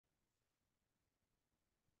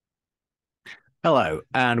Hello,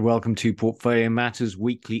 and welcome to Portfolio Matters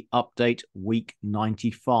Weekly Update, week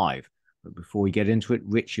 95. But before we get into it,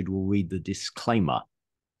 Richard will read the disclaimer.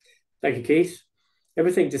 Thank you, Keith.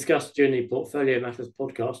 Everything discussed during the Portfolio Matters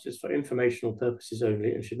podcast is for informational purposes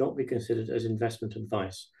only and should not be considered as investment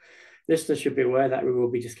advice. Listeners should be aware that we will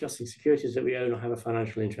be discussing securities that we own or have a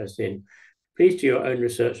financial interest in. Please do your own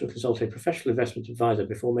research and consult a professional investment advisor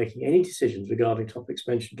before making any decisions regarding topics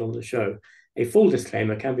mentioned on the show. A full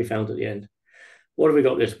disclaimer can be found at the end. What have we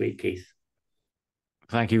got this week, Keith?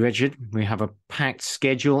 Thank you, Richard. We have a packed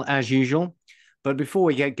schedule as usual. But before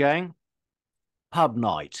we get going, pub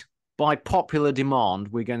night. By popular demand,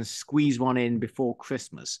 we're going to squeeze one in before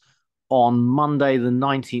Christmas on Monday, the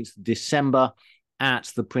 19th of December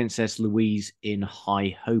at the Princess Louise in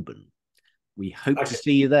High Holborn. We hope to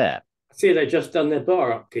see you there. I see they've just done their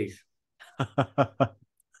bar up, Keith.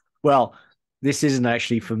 Well, this isn't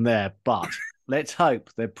actually from there, but let's hope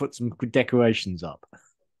they put some decorations up.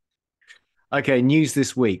 Okay, news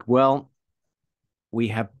this week. Well, we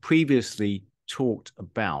have previously talked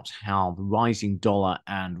about how the rising dollar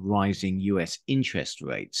and rising US interest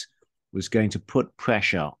rates was going to put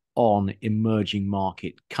pressure on emerging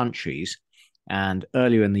market countries. And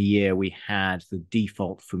earlier in the year, we had the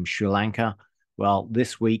default from Sri Lanka. Well,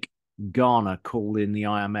 this week, Ghana called in the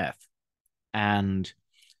IMF, and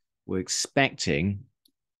we're expecting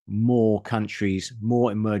more countries,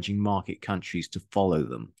 more emerging market countries to follow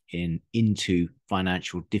them into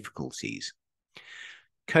financial difficulties.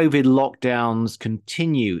 COVID lockdowns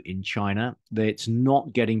continue in China. It's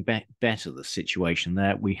not getting better, the situation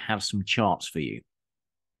there. We have some charts for you.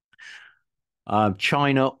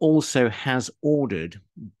 China also has ordered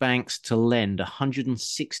banks to lend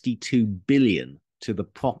 162 billion to the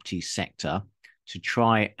property sector to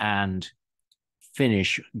try and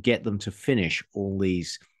get them to finish all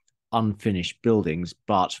these unfinished buildings,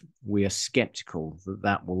 but we are skeptical that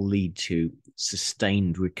that will lead to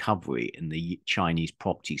sustained recovery in the Chinese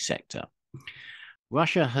property sector.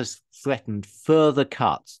 Russia has threatened further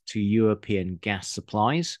cuts to European gas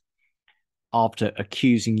supplies after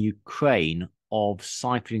accusing Ukraine of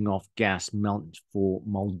siphoning off gas meant for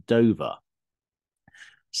Moldova.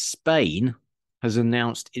 Spain has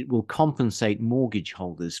announced it will compensate mortgage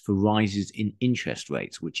holders for rises in interest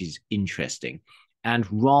rates, which is interesting, and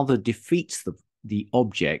rather defeats the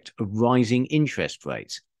object of rising interest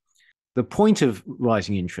rates. The point of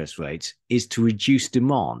rising interest rates is to reduce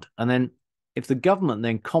demand. And then if the government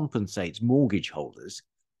then compensates mortgage holders,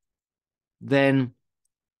 then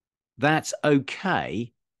that's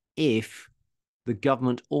okay if the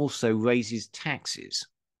government also raises taxes.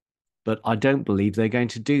 But I don't believe they're going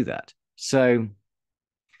to do that. So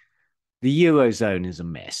the Eurozone is a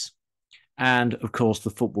mess. And of course, the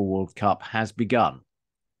Football World Cup has begun.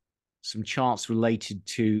 Some charts related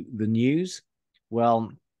to the news.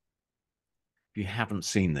 Well, if you haven't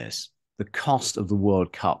seen this, the cost of the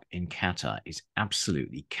World Cup in Qatar is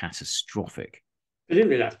absolutely catastrophic.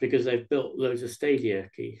 Presumably that's because they've built loads of stadia,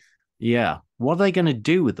 Keith. Yeah. What are they going to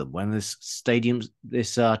do with them when this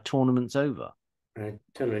tournament's over? Turn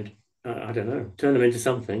them into, I don't know, turn them into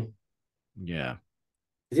something. Yeah.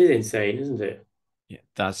 It is insane, isn't it? Yeah,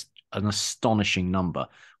 that's an astonishing number.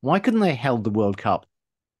 Why couldn't they held the World Cup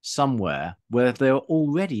somewhere where there are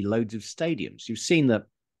already loads of stadiums? You've seen that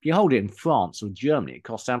if you hold it in France or Germany, it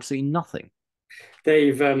costs absolutely nothing.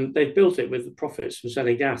 They've built it with the profits from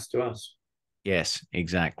selling gas to us. Yes,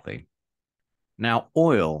 exactly. Now,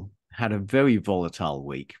 oil had a very volatile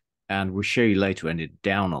week, and we'll show you later ended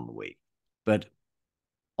down on the week. But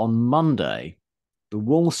on Monday, the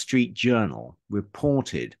Wall Street Journal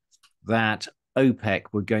reported that OPEC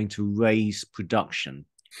were going to raise production,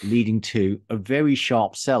 leading to a very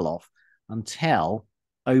sharp sell-off until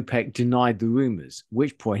OPEC denied the rumors, at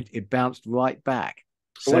which point it bounced right back.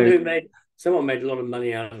 I wonder who someone made a lot of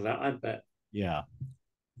money out of that, I bet. Yeah,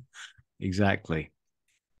 exactly.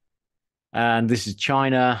 And this is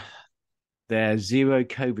China. Their zero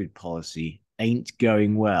COVID policy ain't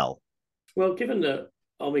going well. Well, given that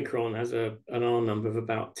Omicron has an R number of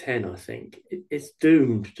about 10, I think, it's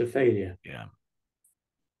doomed to failure. Yeah,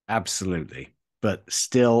 absolutely. But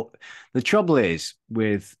still, the trouble is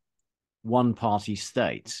with one-party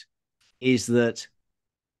states is that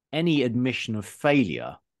any admission of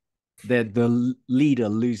failure, the leader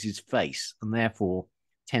loses face and therefore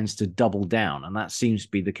tends to double down. And that seems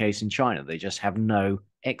to be the case in China. They just have no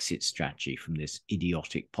exit strategy from this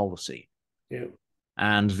idiotic policy. Yeah.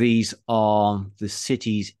 And these are the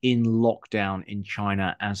cities in lockdown in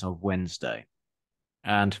China as of Wednesday.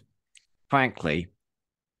 And frankly,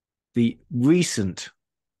 the recent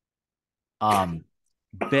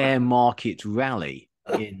bear market rally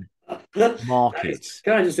in markets.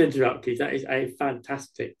 Can I just interrupt, Keith? That is a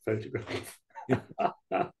fantastic photograph.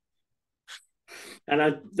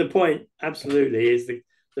 And the point absolutely is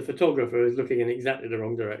the photographer is looking in exactly the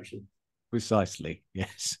wrong direction. Precisely,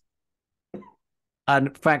 yes. And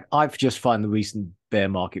in fact, I've just found the recent bear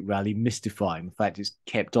market rally mystifying. The fact it's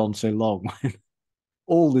kept on so long.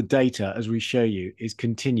 All the data, as we show you,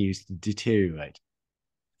 continues to deteriorate.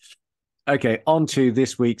 Okay, on to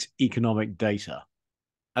this week's economic data.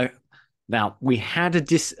 Now, we had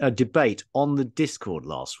a debate on the Discord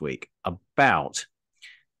last week about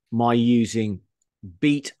my using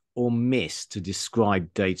beat or miss to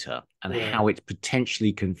describe data and how it's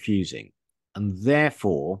potentially confusing. And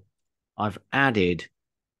therefore, I've added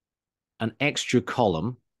an extra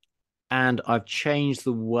column and I've changed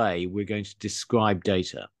the way we're going to describe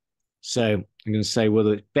data. So I'm going to say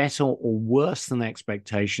whether it's better or worse than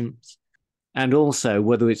expectations, and also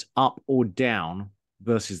whether it's up or down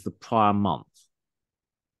versus the prior month.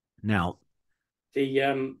 Now,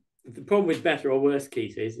 the problem with better or worse,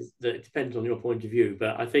 Keith, is that it depends on your point of view.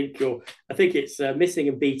 But I think it's missing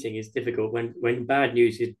and beating is difficult when bad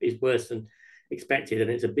news is worse than expected and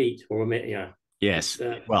it's a beat or a miss. Yeah. Yes.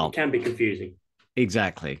 Well, it can be confusing.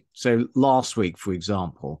 Exactly. So last week, for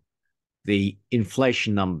example, the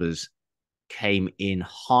inflation numbers came in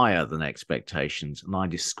higher than expectations, and I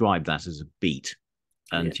described that as a beat.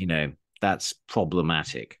 And that's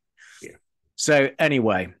problematic. Yeah. So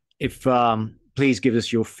anyway, if please give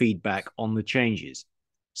us your feedback on the changes.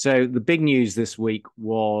 So the big news this week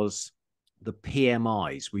was the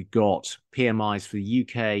PMIs. We got PMIs for the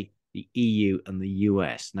UK, the EU, and the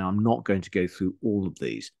US. Now, I'm not going to go through all of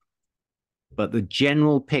these, but the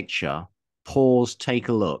general picture, pause, take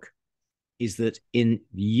a look, is that in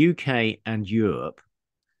the UK and Europe,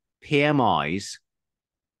 PMIs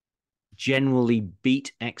generally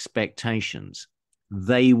beat expectations.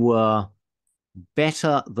 They were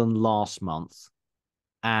better than last month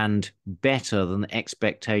and better than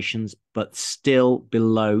expectations, but still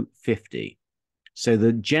below 50. So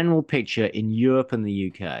the general picture in Europe and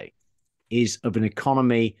the UK is of an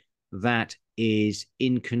economy that is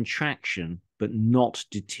in contraction, but not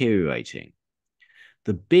deteriorating.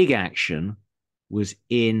 The big action was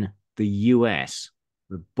in the US,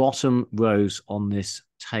 the bottom rows on this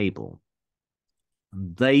table.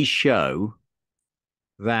 They show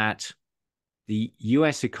that the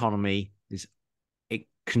US economy is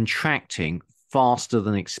contracting faster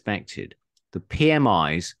than expected. The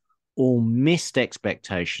PMIs all missed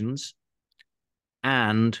expectations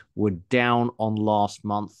and were down on last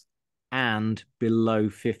month and below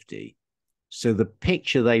 50. So the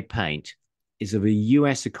picture they paint is of a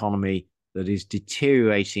US economy that is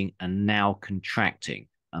deteriorating and now contracting,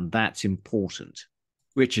 and that's important.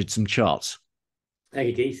 Richard, some charts.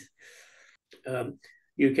 Thank you, Keith.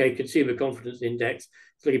 UK Consumer Confidence Index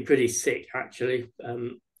is looking pretty sick, actually.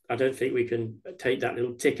 I don't think we can take that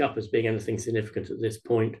little tick up as being anything significant at this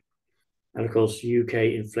point. And of course, UK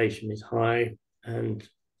inflation is high and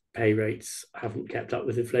pay rates haven't kept up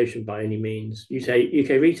with inflation by any means. UK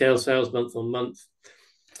retail sales month on month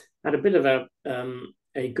had a bit of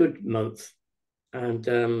a good month. And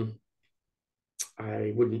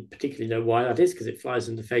I wouldn't particularly know why that is, because it flies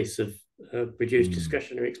in the face of reduced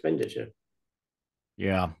discretionary expenditure.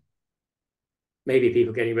 Yeah. Maybe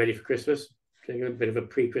people getting ready for Christmas, getting a bit of a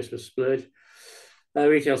pre-Christmas splurge.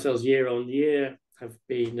 Retail sales year on year have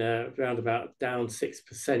been around about down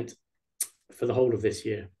 6% for the whole of this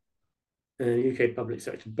year. UK public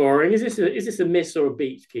sector borrowing. Is this a miss or a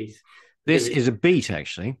beat, Keith? This is a beat,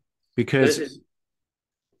 actually, because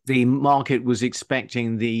the market was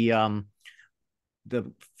expecting the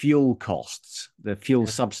fuel costs, the fuel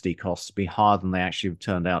subsidy costs, to be higher than they actually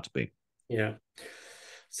turned out to be. Yeah.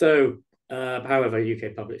 So, however,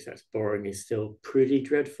 UK public sector borrowing is still pretty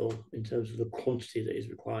dreadful in terms of the quantity that is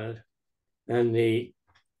required. And the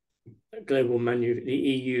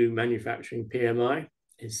EU manufacturing PMI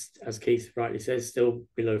is, as Keith rightly says, still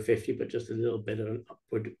below 50, but just a little bit of an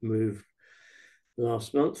upward move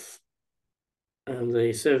last month. And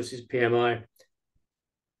the services PMI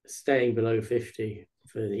staying below 50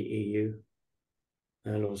 for the EU.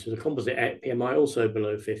 And also the composite PMI also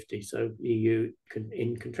below 50. So EU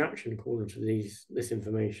in contraction according to this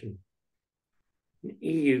information.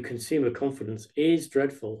 EU consumer confidence is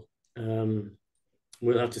dreadful.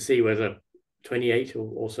 We'll have to see whether 28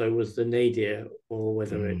 or so was the nadir or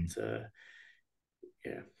whether I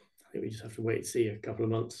think we just have to wait and see a couple of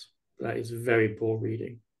months. That is very poor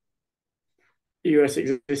reading. US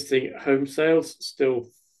existing home sales still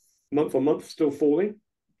month on month still falling.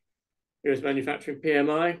 US manufacturing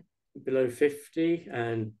PMI below 50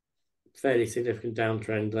 and fairly significant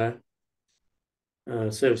downtrend there.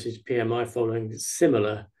 Services PMI following a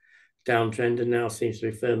similar downtrend and now seems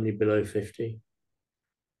to be firmly below 50.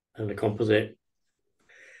 And the composite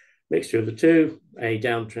mixture of the two, a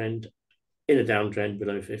downtrend in a downtrend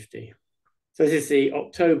below 50. So this is the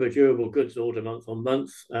October durable goods order month on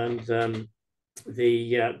month, and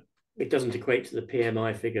it doesn't equate to the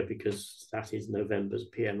PMI figure because that is November's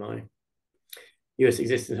PMI. US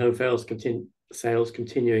existing home sales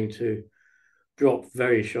continuing to drop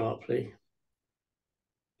very sharply.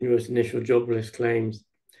 US initial jobless claims.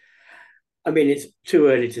 I mean, it's too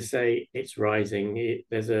early to say it's rising.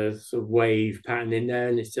 There's a sort of wave pattern in there,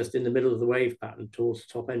 and it's just in the middle of the wave pattern towards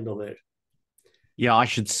the top end of it. Yeah, I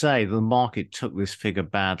should say the market took this figure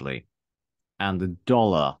badly, and the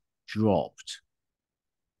dollar dropped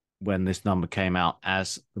when this number came out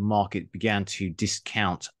as the market began to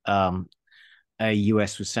discount a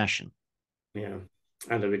US recession. Yeah,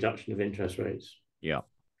 and a reduction of interest rates. Yeah.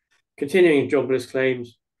 Continuing jobless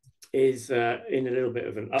claims is in a little bit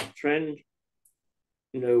of an uptrend,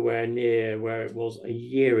 nowhere near where it was a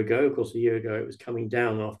year ago. Of course, a year ago it was coming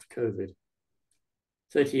down after COVID.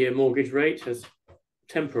 30-year mortgage rate has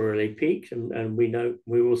temporarily peaked, and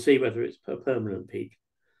we will see whether it's a permanent peak.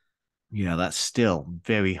 Yeah, that's still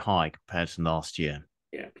very high compared to last year.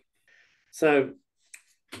 Yeah. So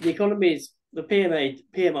the economies, the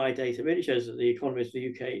PMI data really shows that the economies of the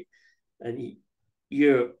UK and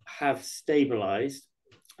Europe have stabilized.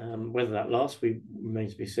 Whether that lasts,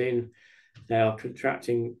 remains to be seen. They are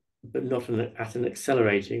contracting, but not at an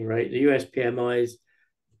accelerating rate. The US PMI is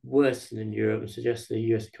worse than in Europe and suggests the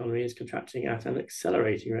US economy is contracting at an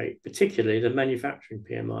accelerating rate, particularly the manufacturing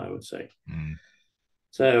PMI, I would say. Mm.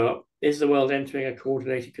 So is the world entering a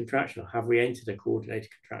coordinated contraction, or have we entered a coordinated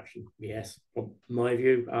contraction? Yes. Well,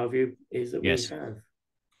 our view is that Yes. we have.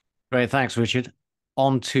 Great, thanks, Richard.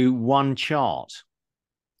 On to one chart.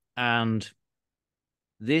 And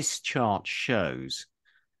this chart shows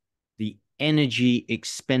the energy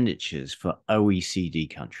expenditures for OECD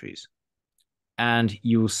countries. And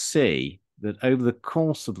you'll see that over the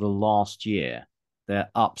course of the last year, they're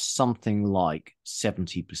up something like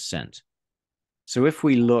 70%. So if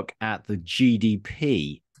we look at the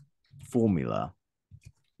GDP formula,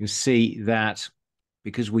 you'll see that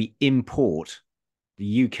because we import,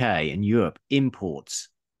 the UK and Europe imports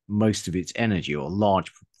most of its energy, or a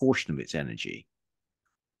large proportion of its energy,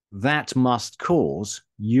 that must cause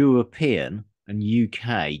European and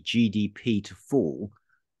UK GDP to fall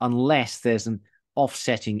unless there's an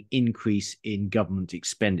offsetting increase in government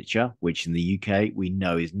expenditure, which in the UK we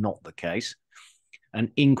know is not the case,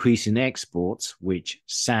 an increase in exports, which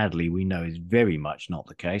sadly we know is very much not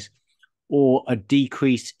the case, or a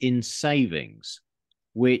decrease in savings,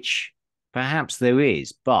 which perhaps there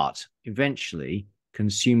is, but eventually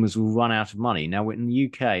consumers will run out of money. Now, in the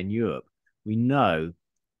UK and Europe, we know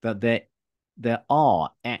that there are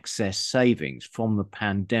excess savings from the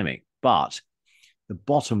pandemic, but the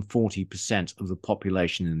bottom 40% of the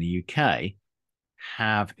population in the UK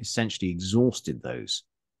have essentially exhausted those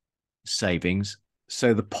savings.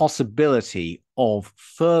 So the possibility of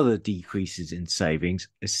further decreases in savings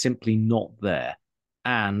is simply not there.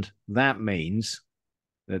 And that means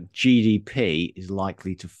that GDP is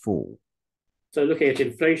likely to fall. So looking at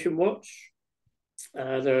Inflation Watch,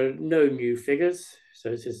 there are no new figures. So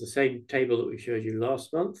this is the same table that we showed you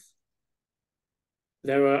last month.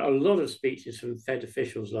 There were a lot of speeches from Fed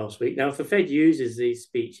officials last week. Now, if the Fed uses these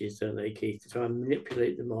speeches, don't they, Keith, to try and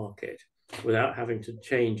manipulate the market without having to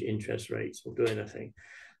change interest rates or do anything.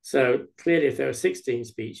 So clearly, if there are 16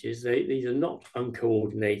 speeches, these are not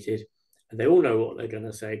uncoordinated, and they all know what they're going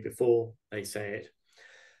to say before they say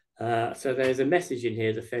it. So there's a message in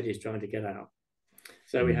here the Fed is trying to get out.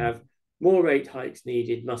 So we have more rate hikes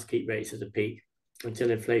needed, must keep rates at a peak until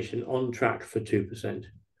inflation on track for 2%.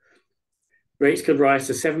 Rates could rise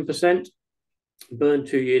to 7%, burn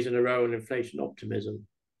 2 years in a row on inflation optimism.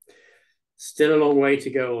 Still a long way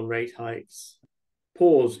to go on rate hikes.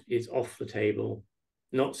 Pause is off the table.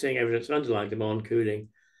 Not seeing evidence of underlying demand cooling.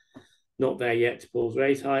 Not there yet to pause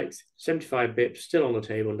rate hikes. 75 bips still on the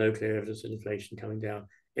table. No clear evidence of inflation coming down.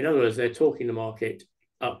 In other words, they're talking the market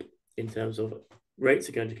up in terms of rates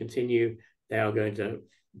are going to continue. They are going to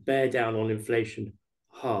bear down on inflation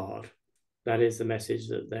hard. That is the message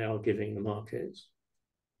that they are giving the markets.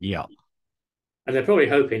 Yeah. And they're probably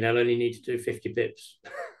hoping they'll only need to do 50 bips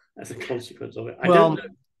as a consequence of it. I Well, don't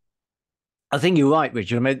know. I think you're right,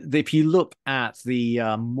 Richard. I mean, if you look at the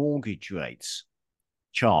mortgage rates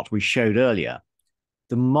chart we showed earlier,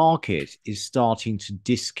 the market is starting to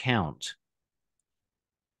discount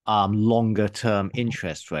longer term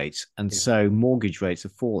interest rates. And so mortgage rates are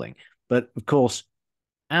falling. But of course,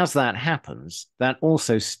 as that happens, that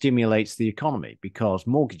also stimulates the economy because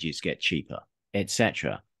mortgages get cheaper,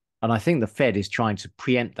 etc. And I think the Fed is trying to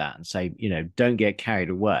preempt that and say, don't get carried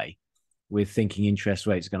away with thinking interest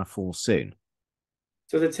rates are going to fall soon.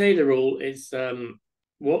 So the Taylor rule is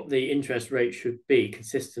what the interest rate should be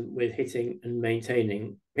consistent with hitting a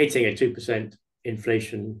 2%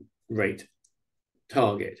 inflation rate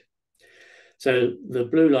target. So the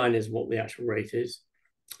blue line is what the actual rate is.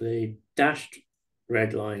 The dashed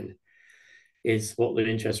red line is what the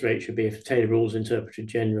interest rate should be if the Taylor rule is interpreted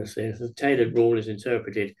generously. If the Taylor rule is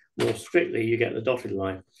interpreted more strictly, you get the dotted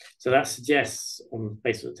line. So that suggests, on the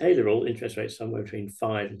basis of the Taylor rule, interest rates somewhere between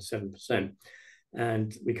 5 and 7%.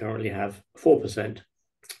 And we currently have 4%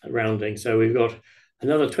 rounding. So we've got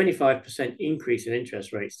another 25% increase in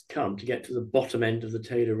interest rates to come to get to the bottom end of the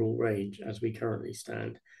Taylor rule range as we currently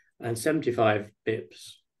stand. And 75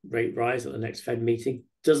 bips rate rise at the next Fed meeting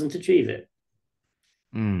doesn't achieve it.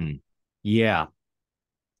 Yeah.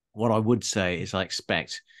 What I would say is I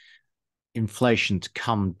expect inflation to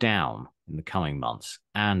come down in the coming months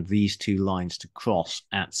and these two lines to cross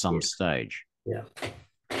at some stage. Yeah.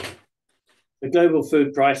 The global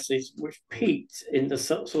food prices, which peaked in the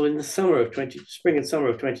spring and summer of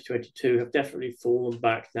 2022, have definitely fallen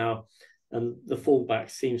back now, and the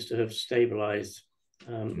fallback seems to have stabilized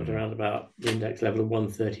at around about the index level of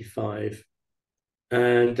 135.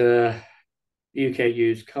 And UK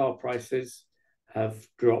used car prices have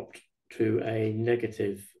dropped to a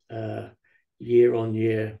negative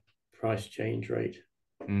year-on-year price change rate,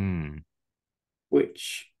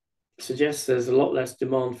 which suggests there's a lot less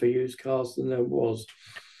demand for used cars than there was.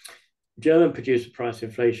 German producer price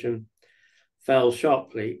inflation fell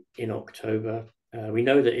sharply in October. We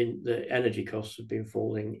know that the energy costs have been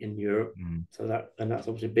falling in Europe, so that's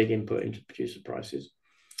obviously a big input into producer prices.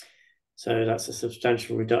 So that's a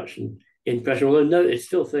substantial reduction in pressure, although no, it's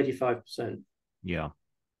still 35%. Yeah,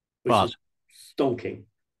 which is stonking.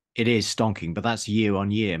 It is stonking, but that's year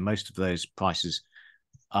on year. Most of those price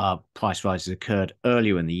rises occurred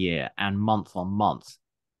earlier in the year, and month on month,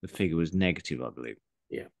 the figure was negative, I believe.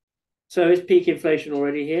 Yeah. So is peak inflation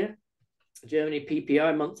already here? Germany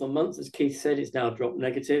PPI month on month, as Keith said, it's now dropped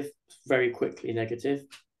negative, very quickly negative.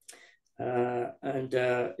 And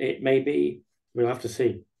it may be, we'll have to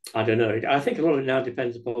see. I don't know. I think a lot of it now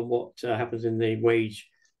depends upon what happens in the wage,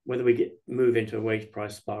 whether we move into a wage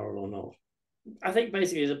price spiral or not. I think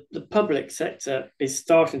basically the public sector is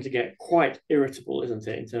starting to get quite irritable, isn't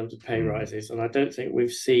it, in terms of pay rises? And I don't think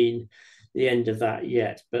we've seen the end of that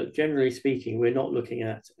yet. But generally speaking, we're not looking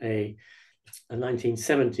at a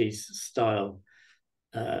 1970s style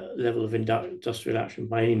level of industrial action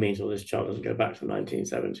by any means, or this chart doesn't go back to the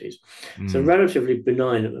 1970s. So relatively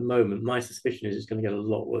benign at the moment. My suspicion is it's going to get a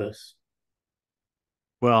lot worse.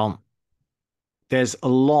 Well, there's a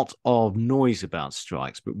lot of noise about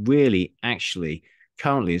strikes, but really, actually,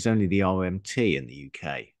 currently, it's only the RMT in the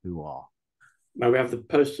UK who are. Well, we have the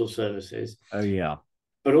postal services. Oh, yeah.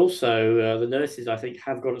 But also, the nurses, I think,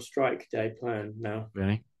 have got a strike day planned now.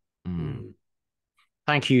 Really?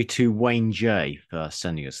 Thank you to Wayne J for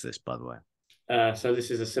sending us this, by the way. So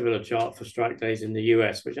this is a similar chart for strike days in the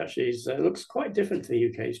US, which actually looks quite different to the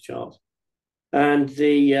UK's chart. And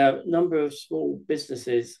the number of small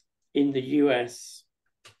businesses in the US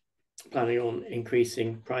planning on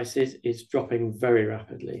increasing prices is dropping very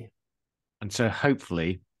rapidly. And so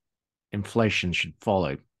hopefully inflation should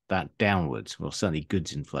follow that downwards, well, certainly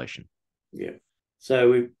goods inflation. Yeah.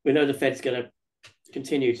 So we know the Fed's going to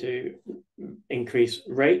continue to increase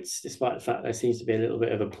rates, despite the fact there seems to be a little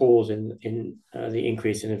bit of a pause in the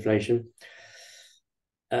increase in inflation.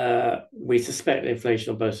 We suspect that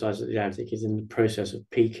inflation on both sides of the Atlantic is in the process of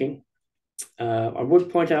peaking. I would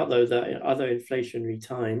point out, though, that in other inflationary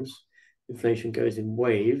times, inflation goes in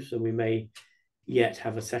waves, and we may yet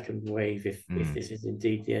have a second wave if this is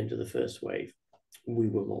indeed the end of the first wave. We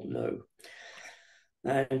will not know.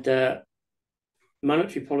 And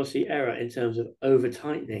monetary policy error in terms of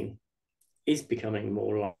over-tightening is becoming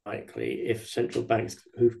more likely if central banks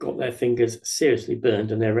who've got their fingers seriously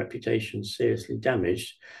burned and their reputation seriously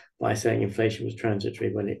damaged by saying inflation was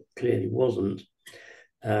transitory when it clearly wasn't,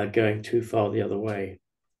 going too far the other way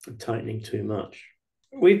and tightening too much.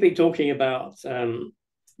 We've been talking about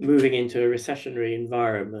moving into a recessionary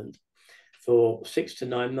environment for 6 to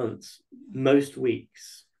 9 months, most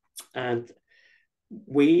weeks. And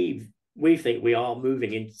we think we are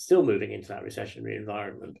still moving into that recessionary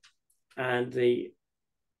environment. And the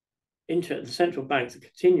central banks are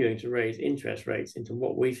continuing to raise interest rates into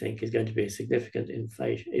what we think is going to be a significant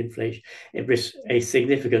a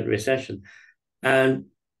significant recession. And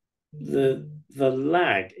the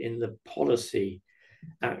lag in the policy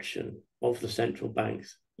action of the central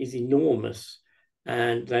banks is enormous,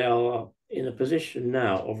 and they are in a position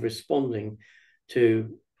now of responding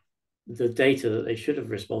to the data that they should have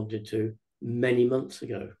responded to many months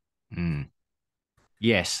ago. Mm.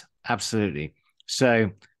 Yes, absolutely.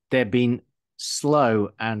 So they've been slow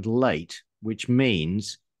and late, which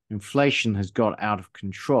means inflation has got out of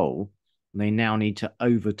control and they now need to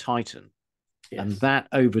over tighten. Yes. And that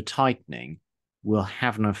over tightening will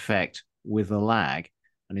have an effect with a lag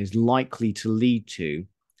and is likely to lead to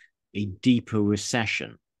a deeper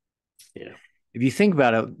recession. Yeah. If you think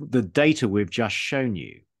about it, the data we've just shown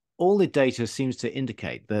you, all the data seems to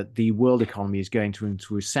indicate that the world economy is going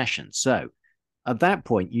into recession. So at that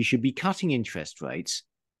point, you should be cutting interest rates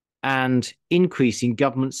and increasing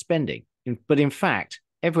government spending. But in fact,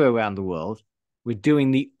 everywhere around the world, we're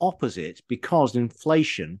doing the opposite because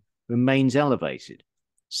inflation remains elevated.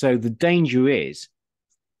 So the danger is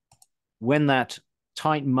when that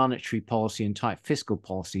tight monetary policy and tight fiscal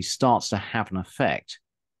policy starts to have an effect,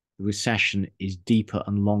 the recession is deeper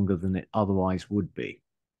and longer than it otherwise would be.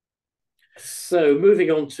 So moving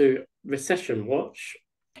on to recession watch.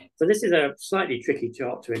 So this is a slightly tricky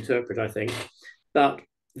chart to interpret, I think, but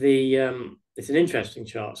it's an interesting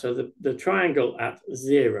chart. So the triangle at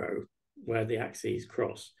 0, where the axes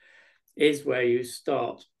cross, is where you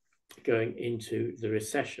start going into the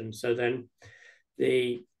recession. So then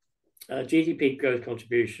the GDP growth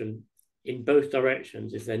contribution in both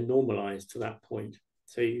directions is then normalized to that point.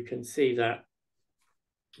 So you can see that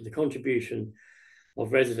the contribution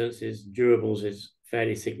of residences, durables is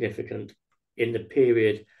fairly significant in the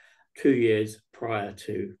period 2 years prior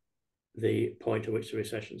to the point at which the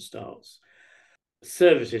recession starts.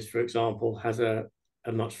 Services, for example, has a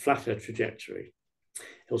much flatter trajectory.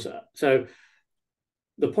 Also, so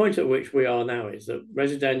the point at which we are now is that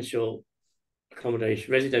residential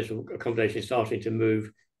accommodation is starting to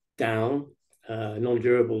move down,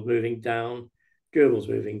 non-durables moving down, durables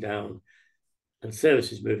moving down, and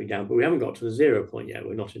services moving down, but we haven't got to the 0 point yet.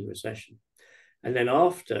 We're not in recession. And then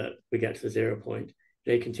after we get to the 0 point,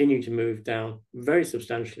 they continue to move down very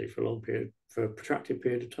substantially for a protracted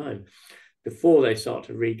period of time before they start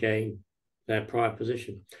to regain their prior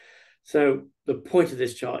position. So the point of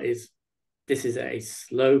this chart is this is a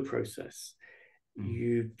slow process.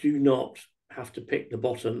 You do not have to pick the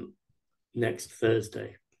bottom next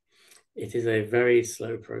Thursday. It is a very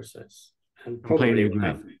slow process, and probably will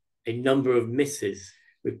have a number of misses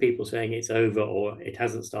with people saying it's over or it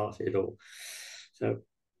hasn't started, or so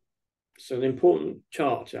an important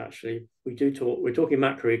chart. Actually, we're talking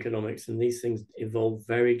macroeconomics, and these things evolve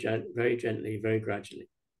very gently, very gradually.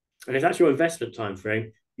 And if that's your investment time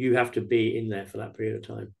frame, you have to be in there for that period of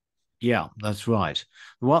time. Yeah, that's right.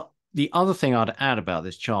 Well, the other thing I'd add about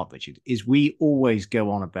this chart, Richard, is we always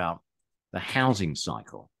go on about the housing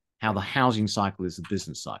cycle, how the housing cycle is the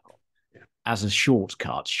business cycle, as a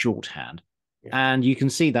shorthand. And you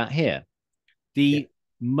can see that here. The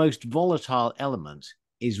most volatile element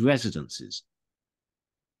is residences.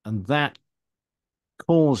 And that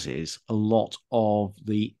causes a lot of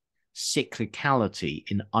the cyclicality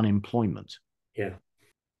in unemployment. Yeah.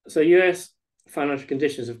 So US financial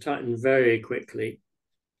conditions have tightened very quickly.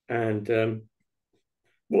 And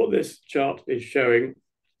what this chart is showing,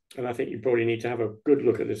 and I think you probably need to have a good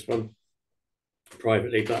look at this one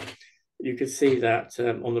privately, but you can see that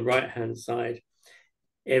on the right-hand side,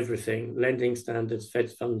 everything, lending standards,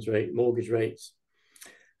 Fed funds rate, mortgage rates,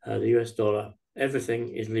 the US dollar,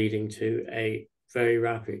 everything is leading to a very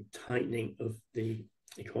rapid tightening of the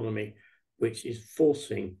economy, which is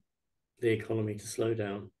forcing the economy to slow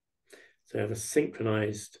down. So you have a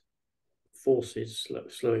synchronized forces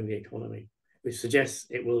slowing the economy, which suggests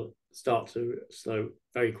it will start to slow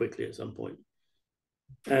very quickly at some point.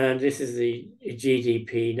 And this is the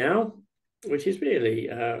GDP now, which is really,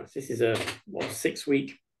 this is a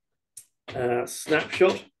 6-week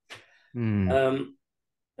snapshot.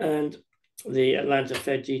 And the Atlanta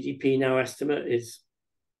Fed GDP now estimate is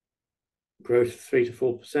growth of 3 to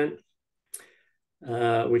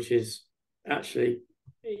 4%, which is actually,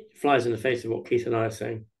 it flies in the face of what Keith and I are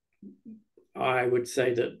saying. I would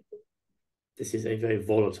say that this is a very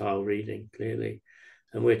volatile reading, clearly.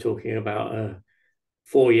 And we're talking about a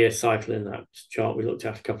 4-year cycle in that chart we looked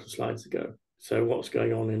at a couple of slides ago. So what's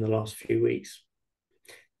going on in the last few weeks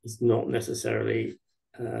is not necessarily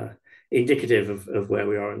indicative of where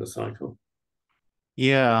we are in the cycle.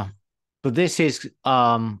 Yeah, but this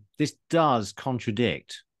does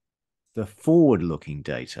contradict the forward-looking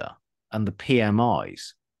data and the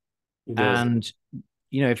PMIs. And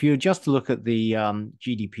if you just look at the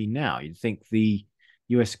GDP now, you'd think the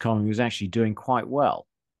US economy was actually doing quite well.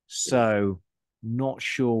 So not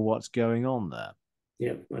sure what's going on there.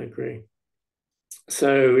 Yeah, I agree.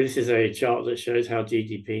 So this is a chart that shows how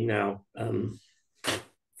GDP now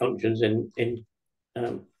functions in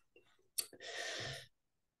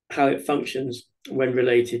how it functions when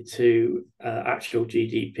related to actual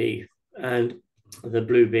GDP, and the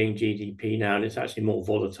blue being GDP now, and it's actually more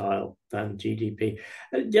volatile than GDP.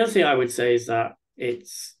 The other thing I would say is that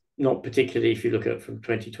it's not particularly, if you look at from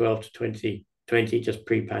 2012 to 2020, just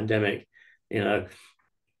pre-pandemic,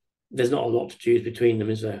 there's not a lot to choose between them,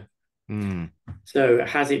 is there? So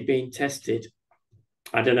has it been tested?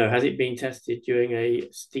 I don't know. Has it been tested during a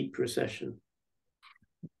steep recession?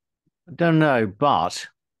 I don't know, but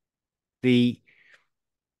it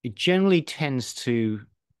generally tends to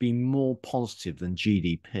be more positive than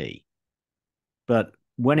GDP. But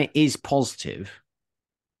when it is positive,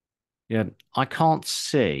 I can't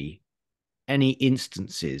see any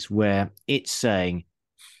instances where it's saying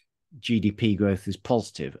GDP growth is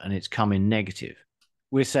positive and it's come in negative.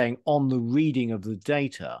 We're saying on the reading of the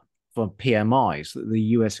data from PMIs that the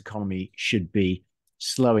US economy should be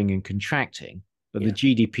slowing and contracting, but the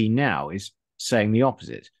GDP now is saying the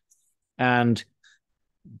opposite. And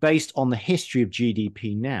based on the history of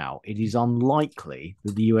GDP now, it is unlikely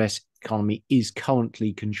that the US economy is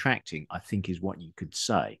currently contracting, I think is what you could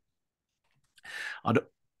say.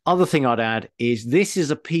 Other thing I'd add is this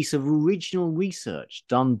is a piece of original research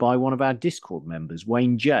done by one of our Discord members,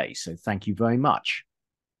 Wayne J. So thank you very much.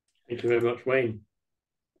 Thank you very much, Wayne.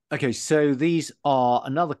 Okay, so these are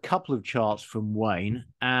another couple of charts from Wayne,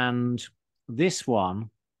 and this one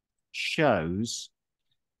shows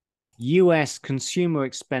US consumer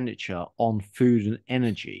expenditure on food and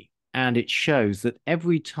energy, and it shows that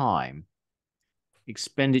every time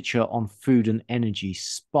expenditure on food and energy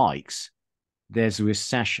spikes, there's a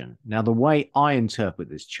recession. Now, the way I interpret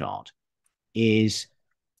this chart is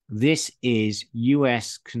this is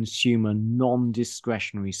US consumer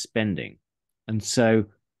non-discretionary spending. And so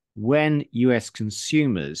when US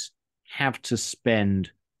consumers have to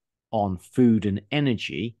spend on food and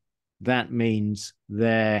energy, that means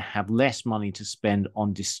they have less money to spend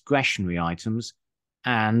on discretionary items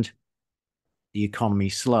and the economy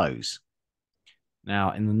slows.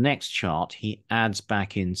 Now, in the next chart, he adds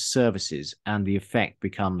back in services and the effect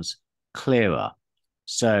becomes clearer.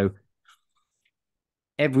 So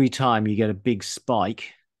every time you get a big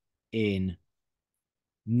spike in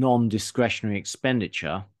non-discretionary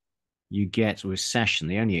expenditure, you get a recession,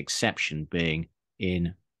 the only exception being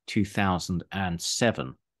in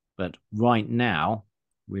 2007. But right now,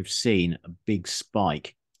 we've seen a big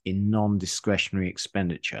spike in non-discretionary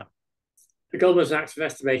expenditure. The Goldman Sachs have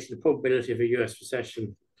estimated the probability of a US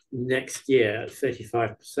recession next year at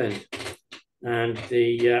 35%. And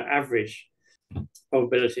the average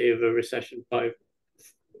probability of a recession by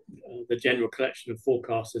the general collection of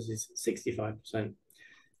forecasters is 65%.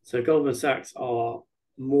 So Goldman Sachs are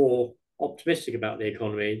more optimistic about the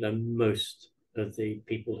economy than most of the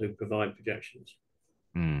people who provide projections.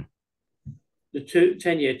 The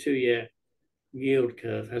 10-year, 2-year yield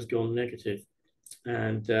curve has gone negative,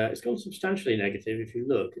 and it's gone substantially negative. If you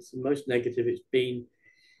look, it's the most negative it's been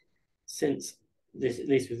since this, at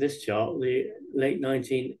least with this chart, the late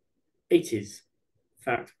 1980s. In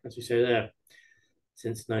fact, as we say there,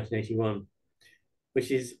 since 1981,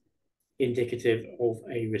 which is indicative of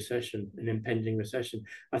a recession, an impending recession.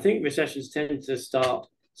 I think recessions tend to start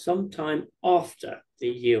sometime after the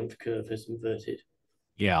yield curve has inverted.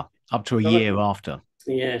 Yeah, up to a year after.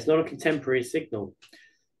 Yeah, it's not a contemporary signal.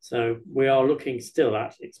 So we are looking still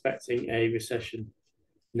at expecting a recession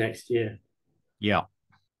next year. Yeah.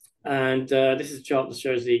 And this is a chart that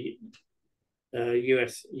shows the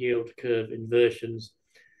US yield curve inversions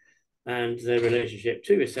and their relationship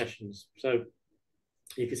to recessions. So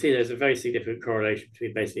you can see there's a very significant correlation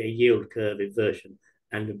between basically a yield curve inversion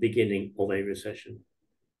and the beginning of a recession.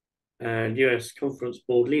 And US Conference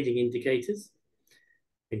Board leading indicators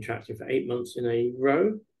been tracking for 8 months in a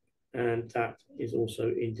row, and that is also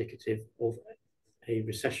indicative of a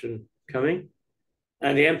recession coming.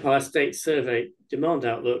 And the Empire State Survey demand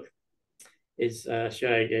outlook is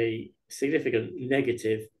showing a significant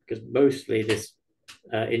negative, because mostly this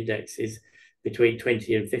index is between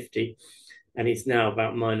 20 and 50, and it's now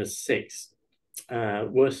about -6,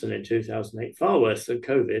 worse than in 2008, far worse than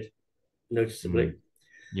COVID, noticeably.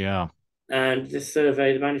 Yeah. And this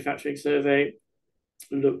survey, the manufacturing survey,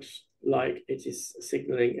 looks like it is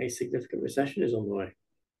signaling a significant recession is on the way.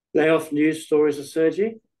 Layoff news stories are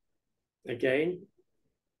surging, again,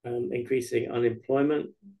 increasing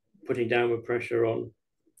unemployment, putting downward pressure on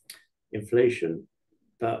inflation,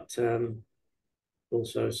 but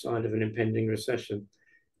also a sign of an impending recession.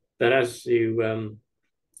 But as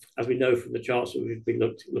we know from the charts that we've been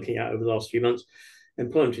looking at over the last few months,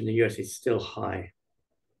 employment in the US is still high.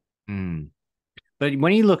 Mm. But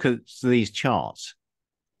when you look at these charts,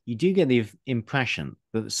 you do get the impression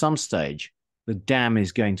that at some stage the dam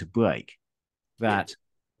is going to break, that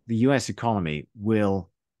the US economy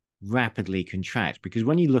will rapidly contract. Because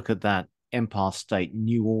when you look at that Empire State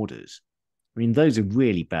new orders, I mean, those are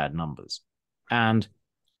really bad numbers. And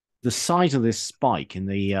the size of this spike in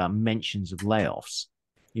the mentions of layoffs,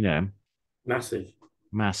 Massive.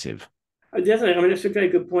 massive. The other thing, I mean, it's a very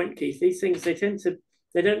good point, Keith. These things they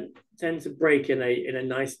don't tend to break in a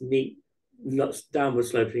nice, neat, downward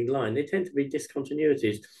sloping line. They tend to be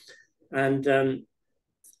discontinuities, and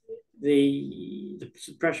the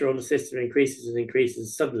pressure on the system increases and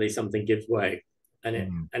increases. Suddenly, something gives way,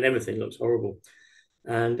 and everything looks horrible.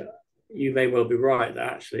 And you may well be right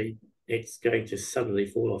that actually it's going to suddenly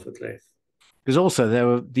fall off a cliff. Because also there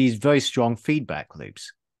are these very strong feedback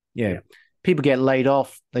loops. Yeah. People get laid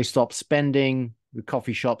off, they stop spending, the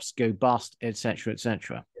coffee shops go bust, etc.,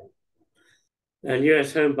 etc. And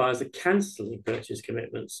US home buyers are cancelling purchase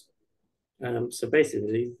commitments. So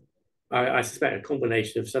basically, I suspect a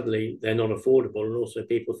combination of suddenly they're not affordable and also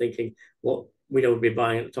people thinking, what, we don't want to be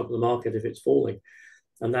buying at the top of the market if it's falling.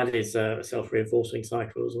 And that is a self-reinforcing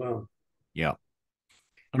cycle as well. Yeah.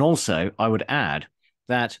 And also, I would add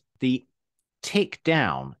that the tick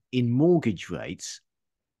down in mortgage rates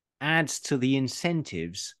adds to the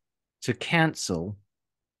incentives to cancel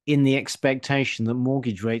in the expectation that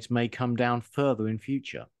mortgage rates may come down further in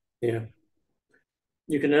future. Yeah.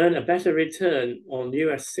 You can earn a better return on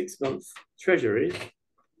US 6-month treasuries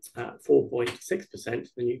at 4.6%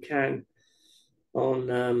 than you can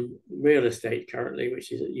on real estate currently,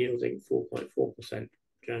 which is yielding 4.4%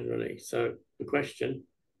 generally. So the question,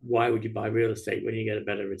 why would you buy real estate when you get a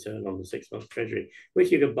better return on the 6-month treasury,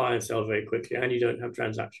 which you can buy and sell very quickly and you don't have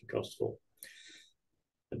transaction costs for?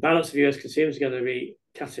 The balance of US consumers are going to be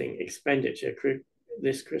cutting expenditure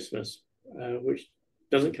this Christmas, which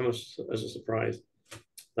doesn't come as a surprise,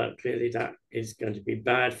 but clearly that is going to be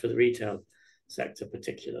bad for the retail sector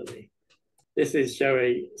particularly. This is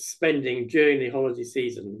showing spending during the holiday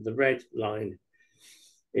season. The red line,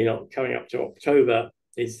 coming up to October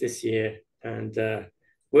is this year, and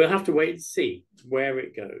we'll have to wait and see where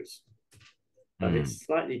it goes. But it's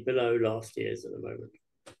slightly below last year's at the moment.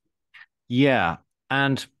 Yeah,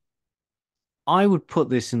 and I would put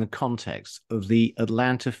this in the context of the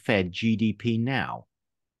Atlanta Fed GDP now.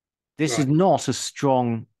 This is not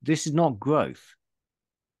this is not growth.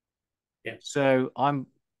 Yeah. So I'm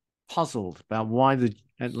puzzled about why the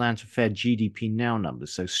Atlanta Fed GDP now number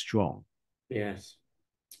is so strong. Yes.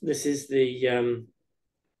 This is the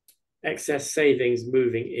excess savings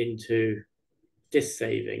moving into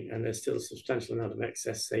dissaving, and there's still a substantial amount of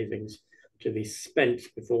excess savings to be spent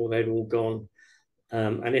before they've all gone.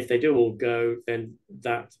 And if they do all go, then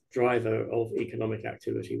that driver of economic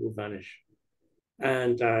activity will vanish.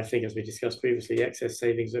 And I think, as we discussed previously, the excess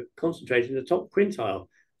savings are concentrated in the top quintile,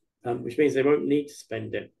 which means they won't need to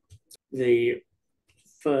spend it. The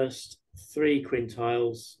first 3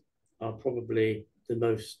 quintiles are probably the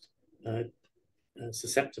most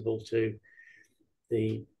susceptible to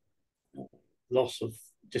the loss of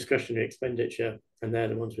discretionary expenditure, and they're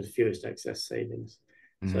the ones with fewest excess savings.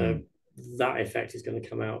 So that effect is going to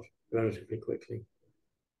come out relatively quickly.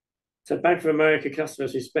 So Bank of America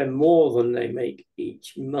customers who spend more than they make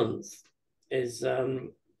each month is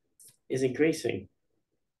increasing.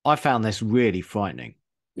 I found this really frightening.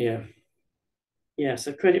 Yeah.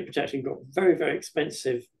 So credit protection got very, very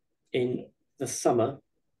expensive in the summer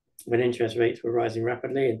when interest rates were rising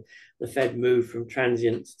rapidly and the Fed moved from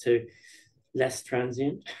transient to less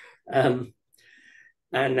transient. And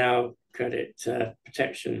now credit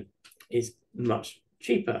protection is much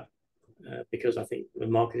cheaper because I think the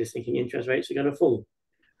market is thinking interest rates are going to fall.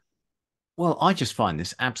 Well, I just find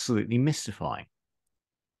this absolutely mystifying.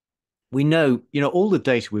 We know, all the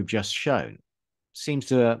data we've just shown seems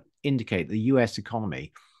to indicate the US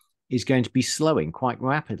economy is going to be slowing quite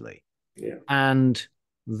rapidly. Yeah. And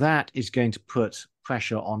that is going to put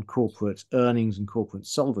pressure on corporate earnings and corporate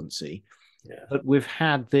solvency. Yeah. But we've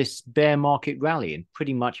had this bear market rally in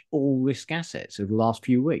pretty much all risk assets over the last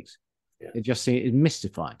few weeks. Yeah. It just seems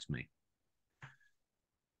mystifying to me.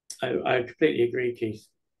 I completely agree, Keith.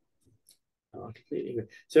 I completely agree.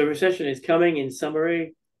 So recession is coming. In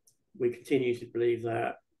summary, we continue to believe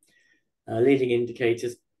that leading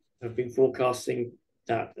indicators have been forecasting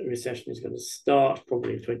that the recession is going to start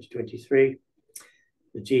probably in 2023.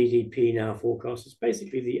 The GDP now forecast is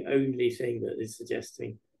basically the only thing that is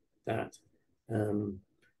suggesting that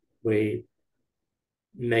we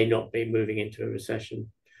may not be moving into a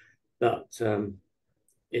recession, but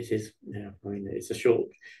it is. Yeah, I mean, it's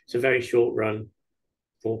a very short run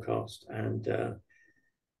forecast, and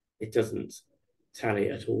it doesn't tally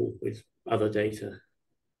at all with other data.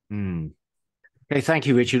 Hmm. Okay, thank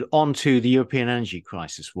you, Richard. On to the European Energy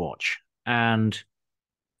Crisis Watch. And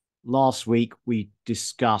last week we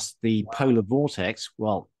discussed the polar vortex.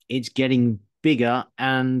 Well, it's getting bigger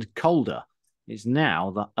and colder. It's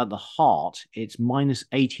now at the heart, it's minus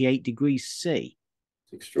 88 degrees C.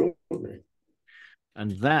 It's extraordinary.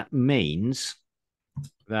 And that means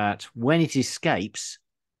that when it escapes,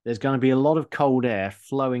 there's going to be a lot of cold air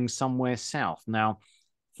flowing somewhere south. Now,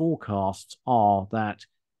 forecasts are that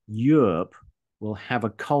Europe will have a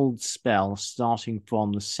cold spell starting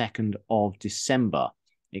from the 2nd of December.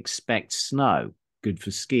 Expect snow, good for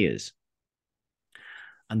skiers.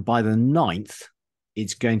 And by the 9th,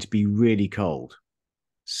 it's going to be really cold.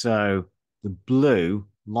 So the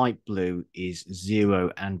light blue, is 0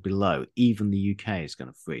 and below. Even the UK is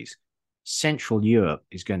going to freeze. Central Europe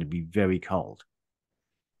is going to be very cold.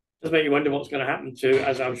 Does make you wonder what's going to happen to,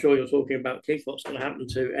 as I'm sure you're talking about, Keith, what's going to happen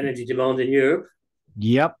to energy demand in Europe?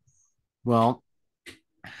 Yep. Well,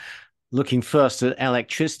 looking first at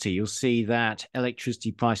electricity, you'll see that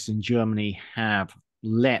electricity prices in Germany have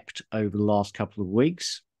leapt over the last couple of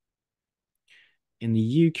weeks. In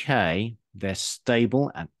the UK, they're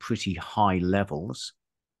stable at pretty high levels.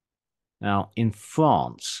 Now, in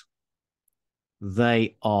France,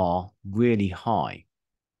 they are really high.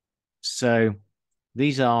 So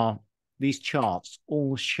these charts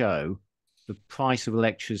all show the price of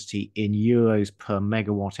electricity in euros per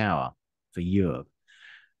megawatt hour for Europe.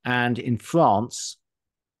 And in France,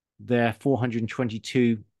 they're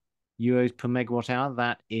 422 euros per megawatt hour.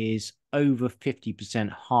 That is over 50%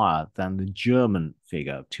 higher than the German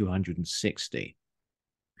figure of 260.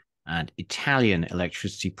 And Italian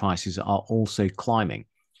electricity prices are also climbing.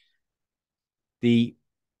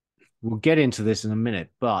 We'll get into this in a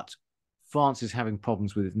minute, but France is having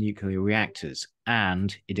problems with its nuclear reactors,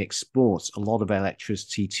 and it exports a lot of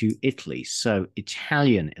electricity to Italy. So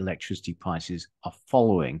Italian electricity prices are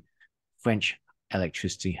following French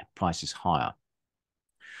electricity prices higher.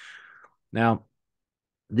 Now,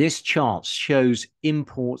 this chart shows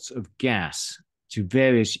imports of gas to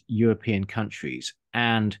various European countries,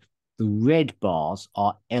 and the red bars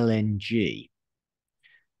are LNG.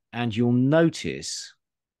 And you'll notice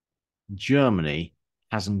Germany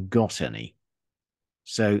hasn't got any.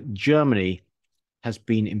 So Germany has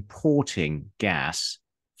been importing gas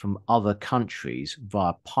from other countries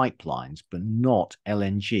via pipelines, but not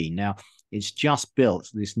LNG. Now, it's just built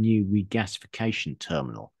this new regasification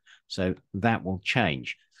terminal, so that will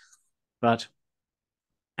change. But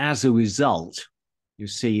as a result, you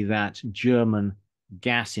see that German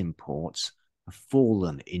gas imports have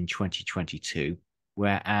fallen in 2022,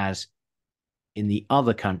 whereas in the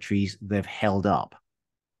other countries, they've held up.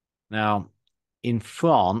 Now, in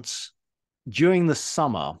France, during the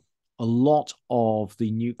summer, a lot of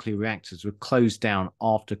the nuclear reactors were closed down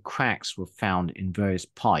after cracks were found in various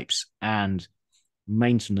pipes, and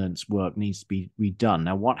maintenance work needs to be redone.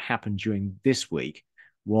 Now, what happened during this week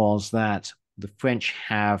was that the French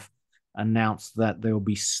have announced that they will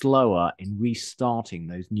be slower in restarting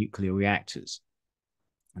those nuclear reactors.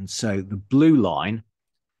 And so the blue line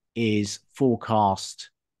is forecast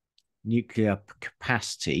nuclear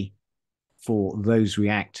capacity for those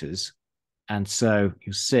reactors. And so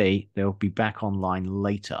you'll see they'll be back online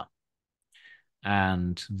later.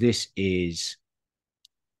 And this is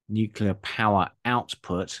nuclear power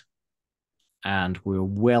output. And we're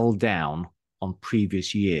well down on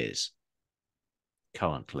previous years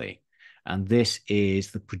currently. And this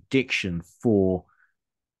is the prediction for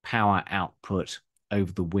power output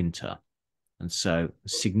over the winter. And so a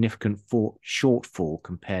significant shortfall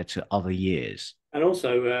compared to other years. And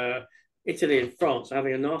also, Italy and France are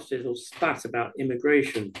having a nasty little spat about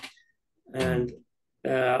immigration. And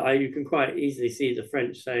you can quite easily see the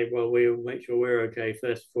French say, well, we'll make sure we're okay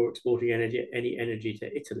first before exporting any energy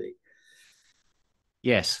to Italy.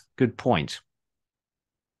 Yes, good point.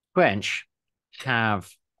 French have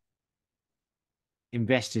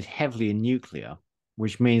invested heavily in nuclear,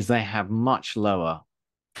 which means they have much lower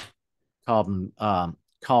carbon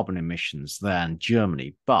emissions than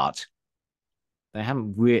Germany, but they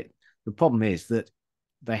haven't. The problem is that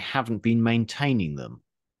they haven't been maintaining them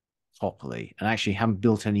properly and actually haven't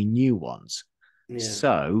built any new ones. Yeah.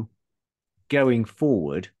 So going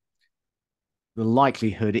forward, the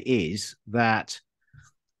likelihood is that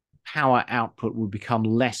power output will become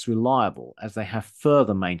less reliable as they have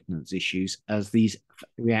further maintenance issues as these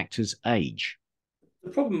reactors age.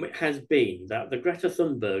 The problem has been that the Greta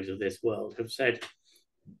Thunbergs of this world have said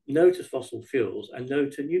no to fossil fuels and no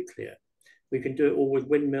to nuclear. We can do it all with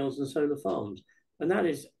windmills and solar farms. And that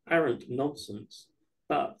is arrant nonsense.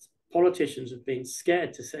 But politicians have been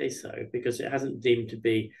scared to say so because it hasn't deemed to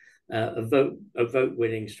be a vote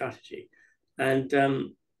winning strategy. And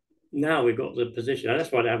now we've got the position, and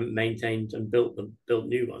that's why they haven't maintained and built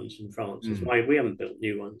new ones in France. That's why we haven't built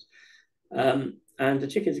new ones. And the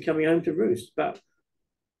chickens are coming home to roost. But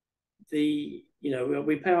we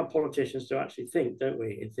pay our politicians to actually think, don't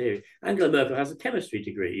we? In theory, Angela Merkel has a chemistry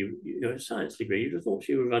degree, a science degree. You'd have thought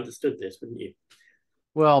she would have understood this, wouldn't you?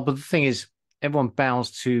 Well, but the thing is, everyone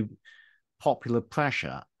bows to popular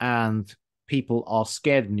pressure, and people are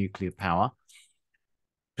scared of nuclear power,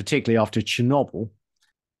 particularly after Chernobyl,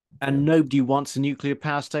 and nobody wants a nuclear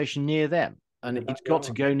power station near them, and it's got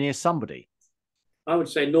to go near somebody. I would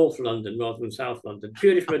say North London rather than South London,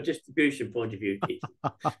 purely from a distribution point of view, Keith.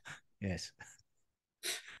 Yes.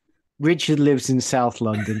 Richard lives in South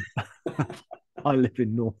London. I live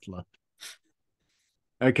in North London.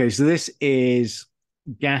 Okay, so this is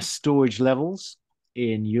gas storage levels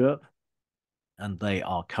in Europe, and they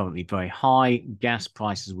are currently very high. Gas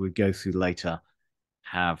prices we'll go through later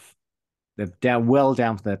they're down well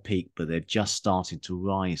down from their peak, but they've just started to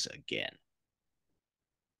rise again.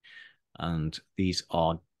 And these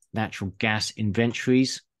are natural gas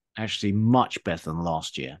inventories, actually much better than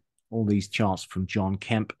last year. All these charts from John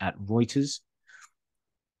Kemp at Reuters.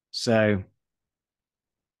 So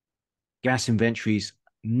gas inventories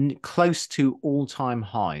close to all-time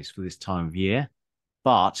highs for this time of year,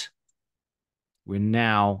 but we're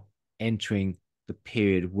now entering the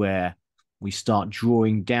period where we start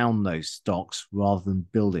drawing down those stocks rather than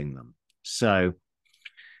building them. So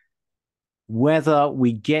whether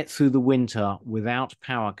we get through the winter without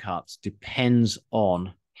power cuts depends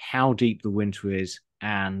on how deep the winter is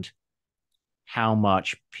and how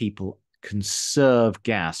much people conserve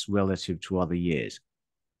gas relative to other years.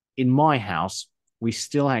 In my house, we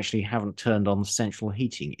still actually haven't turned on the central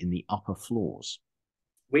heating in the upper floors.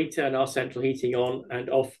 We turn our central heating on and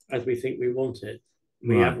off as we think we want it.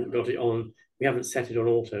 We haven't got it on. We haven't set it on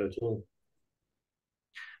auto at all.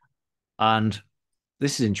 And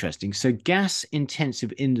this is interesting. So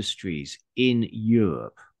gas-intensive industries in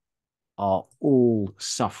Europe are all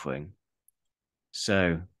suffering.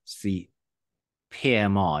 So it's the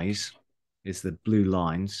PMIs is the blue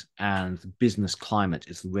lines, and the business climate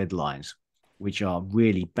is the red lines, which are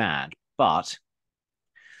really bad. But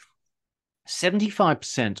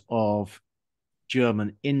 75% of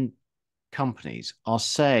German companies are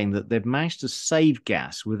saying that they've managed to save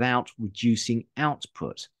gas without reducing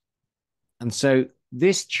output. And so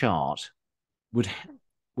this chart would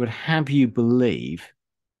have you believe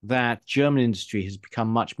that German industry has become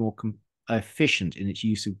much more efficient in its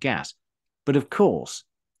use of gas. But of course,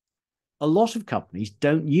 a lot of companies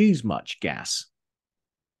don't use much gas.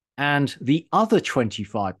 And the other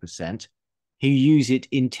 25% who use it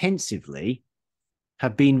intensively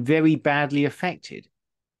have been very badly affected,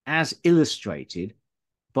 as illustrated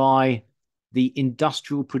by the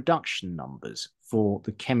industrial production numbers for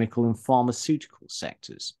the chemical and pharmaceutical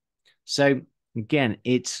sectors. So again,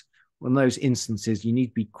 it's one of those instances you need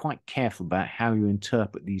to be quite careful about how you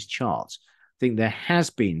interpret these charts. I think there has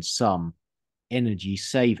been some energy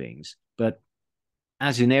savings, but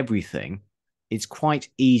as in everything, it's quite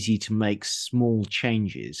easy to make small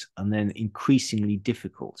changes and then increasingly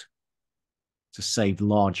difficult to save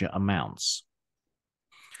larger amounts.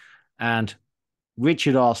 And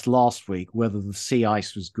Richard asked last week whether the sea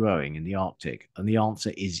ice was growing in the Arctic, and the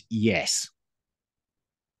answer is yes.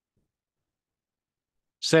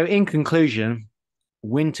 So in conclusion,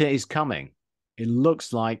 winter is coming. It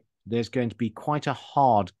looks like there's going to be quite a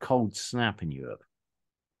hard cold snap in Europe.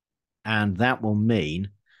 And that will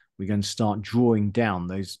mean we're going to start drawing down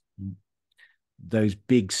those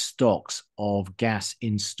big stocks of gas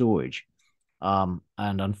in storage. And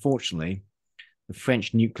unfortunately, the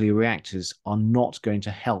French nuclear reactors are not going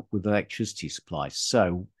to help with electricity supply.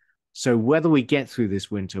 So whether we get through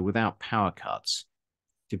this winter without power cuts,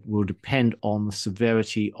 it will depend on the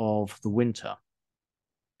severity of the winter.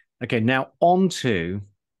 Okay, now on to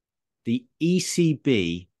the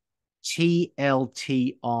ECB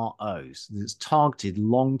TLTROs, that's targeted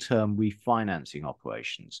long-term refinancing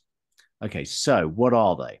operations. Okay, so what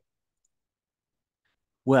are they?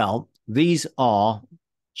 Well, these are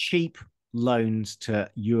cheap loans to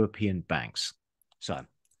European banks. So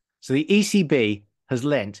the ECB has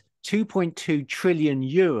lent 2.2 trillion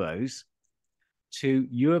euros to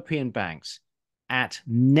European banks at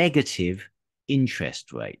negative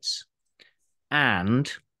interest rates.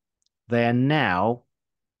 And they are now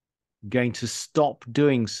going to stop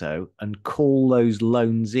doing so and call those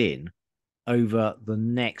loans in over the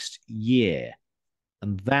next year.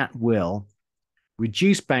 And that will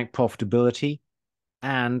reduce bank profitability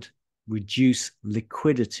and reduce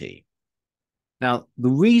liquidity. Now, the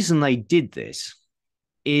reason they did this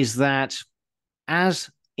is that as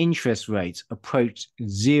interest rates approached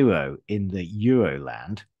zero in the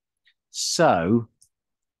Euroland, so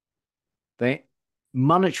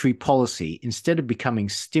monetary policy, instead of becoming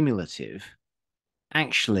stimulative,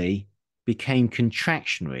 actually became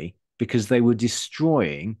contractionary because they were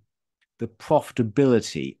destroying the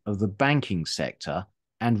profitability of the banking sector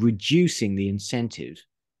and reducing the incentive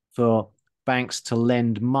for banks to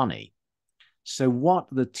lend money. So what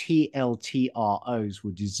the TLTROs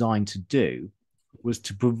were designed to do was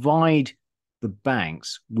to provide the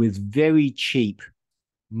banks with very cheap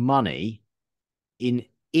money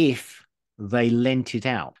if they lent it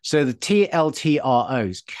out. So the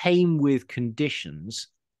TLTROs came with conditions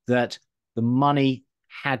that the money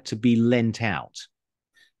had to be lent out.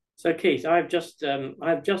 So Keith, I've just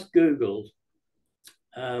Googled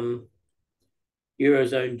Eurozone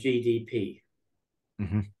GDP.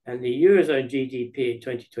 Mm-hmm. And the Eurozone GDP in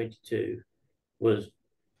 2022 was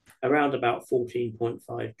around about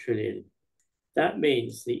 14.5 trillion. That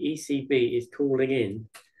means the ECB is calling in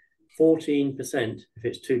 14%, if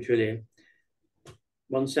it's 2 trillion,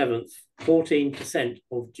 1/7, 14%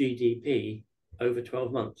 of GDP over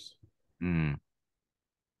 12 months. Mm.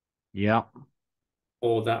 Yeah.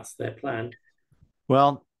 Or that's their plan.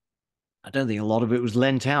 Well, I don't think a lot of it was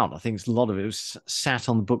lent out. I think a lot of it was sat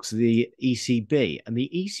on the books of the ECB. And the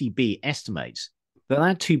ECB estimates that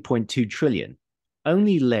that 2.2 trillion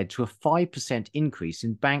only led to a 5% increase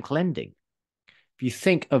in bank lending. If you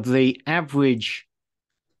think of the average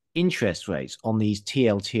interest rates on these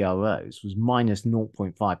TLTROs was minus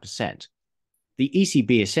 0.5%, the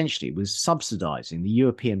ECB essentially was subsidizing the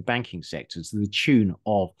European banking sector to the tune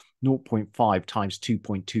of 0.5 times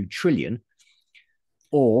 2.2 trillion,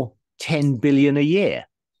 or 10 billion a year,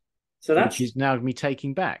 so that's, which is now going to be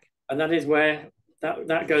taking back. And that is where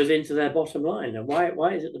that goes into their bottom line. And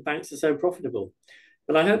why is it the banks are so profitable?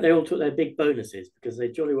 But I hope they all took their big bonuses, because they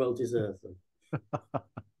jolly well deserve them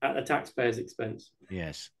at the taxpayer's expense.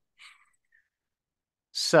 Yes.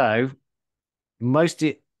 So most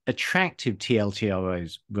attractive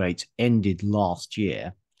TLTROs rates ended last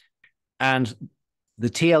year, and the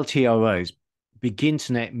TLTROs begin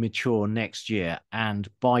to mature next year, and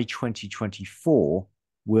by 2024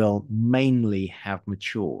 will mainly have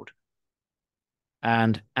matured.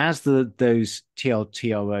 And as those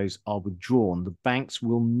TLTROs are withdrawn, the banks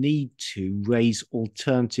will need to raise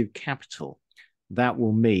alternative capital. That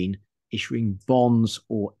will mean issuing bonds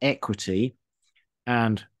or equity,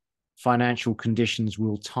 and financial conditions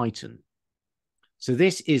will tighten. So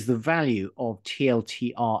this is the value of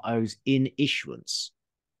TLTROs in issuance.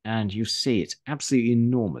 And you see it's absolutely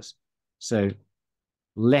enormous. So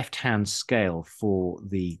left-hand scale for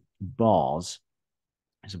the bars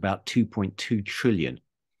is about 2.2 trillion.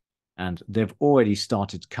 And they've already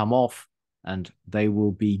started to come off, and they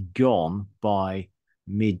will be gone by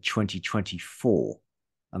mid-2024.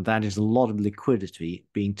 And that is a lot of liquidity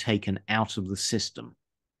being taken out of the system.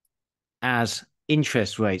 As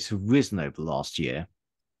interest rates have risen over the last year,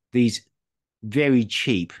 these very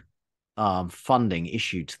cheap funding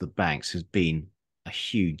issued to the banks has been a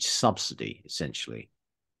huge subsidy, essentially.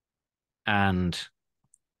 And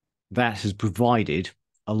that has provided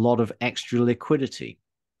a lot of extra liquidity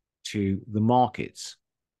to the markets.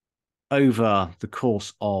 Over the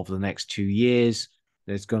course of the next 2 years,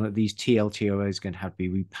 these TLTROs are going to have to be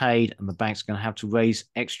repaid, and the banks are going to have to raise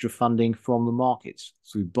extra funding from the markets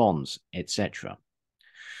through bonds, etc.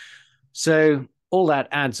 So all that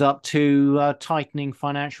adds up to tightening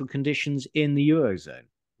financial conditions in the Eurozone.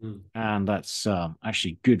 And that's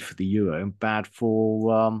actually good for the euro and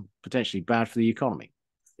potentially bad for the economy.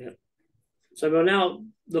 Yeah. So we'll now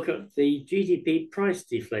look at the GDP price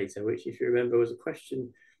deflator, which, if you remember, was a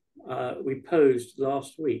question we posed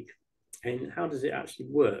last week. And how does it actually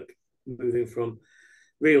work, moving from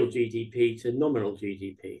real GDP to nominal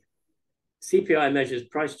GDP? CPI measures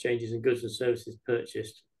price changes in goods and services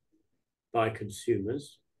purchased by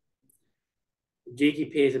consumers.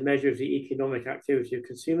 GDP is a measure of the economic activity of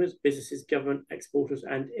consumers, businesses, government, exporters,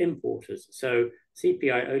 and importers. So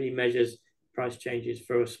CPI only measures price changes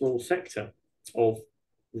for a small sector of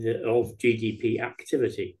GDP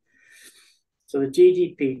activity. So the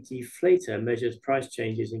GDP deflator measures price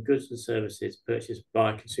changes in goods and services purchased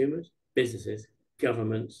by consumers, businesses,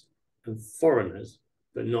 governments, and foreigners,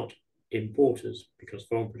 but not importers, because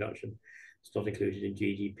foreign production It's not included in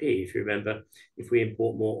GDP. If you remember, if we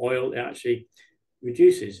import more oil, it actually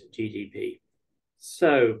reduces GDP.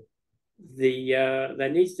 So there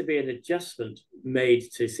needs to be an adjustment made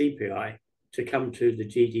to CPI to come to the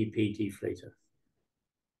GDP deflator.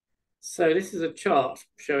 So this is a chart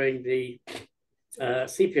showing the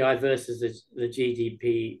CPI versus the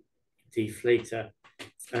GDP deflator.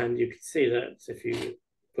 And you can see that if you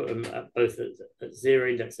put them at both at zero,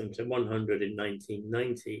 index them to 100 in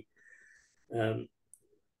 1990,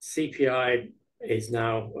 CPI is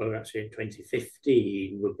now, or actually in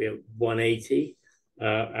 2015, would be at 180,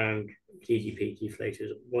 and GDP deflator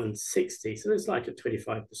is at 160. So there's like a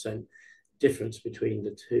 25% difference between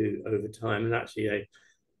the two over time. And actually, they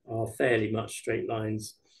are fairly much straight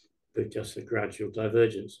lines with just a gradual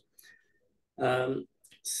divergence.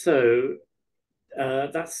 So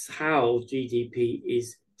that's how GDP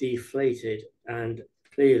is deflated, and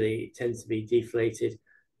clearly it tends to be deflated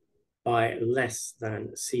by less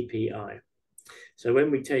than CPI. So when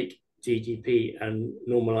we take GDP and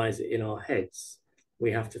normalize it in our heads,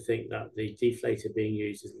 we have to think that the deflator being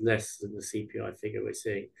used is less than the CPI figure we're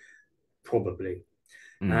seeing, probably.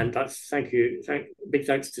 And that's big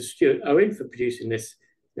thanks to Stuart Owen for producing this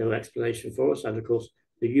little explanation for us, and of course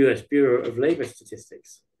the US Bureau of Labour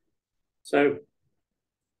Statistics. So,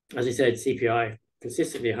 as I said, CPI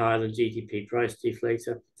consistently higher than GDP price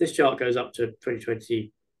deflator. This chart goes up to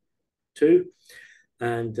 2022,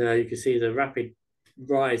 and you can see the rapid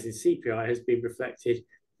rise in CPI has been reflected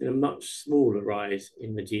in a much smaller rise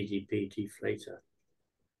in the GDP deflator.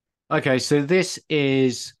 Okay, so this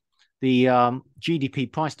is the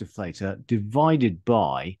GDP price deflator divided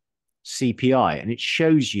by CPI, and it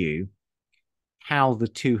shows you how the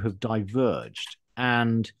two have diverged.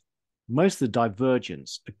 And most of the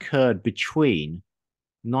divergence occurred between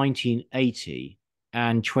 1980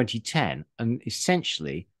 and 2010, and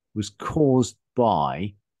essentially was caused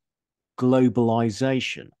by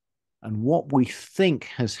globalization. And what we think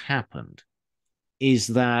has happened is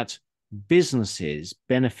that businesses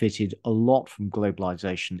benefited a lot from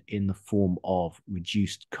globalization in the form of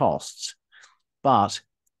reduced costs, but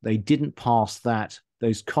they didn't pass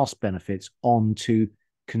those cost benefits on to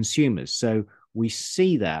consumers. So we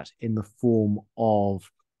see that in the form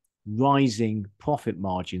of rising profit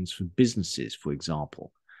margins for businesses, for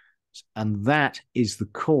example. And that is the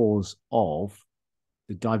cause of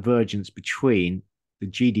the divergence between the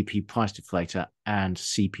GDP price deflator and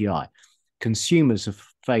CPI. Consumers have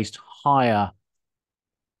faced higher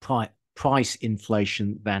price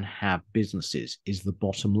inflation than have businesses, is the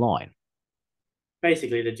bottom line.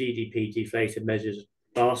 Basically, the GDP deflator measures a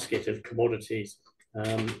basket of commodities,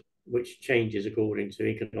 which changes according to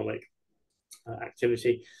economic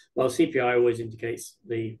activity, while CPI always indicates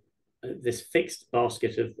this fixed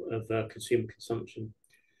basket of consumer consumption.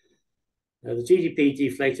 The GDP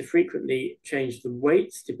deflator frequently changed the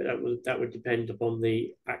weights. That would depend upon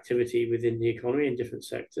the activity within the economy in different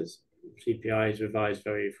sectors. CPI is revised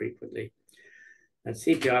very frequently. And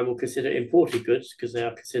CPI will consider imported goods because they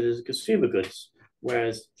are considered as consumer goods,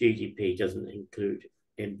 whereas GDP doesn't include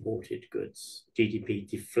imported goods. GDP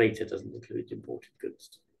deflator doesn't include imported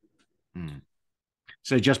goods.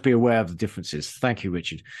 So just be aware of the differences. Thank you,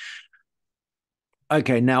 Richard.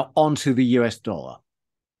 Okay, now on to the US dollar.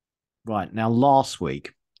 Right, now last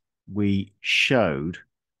week we showed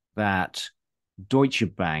that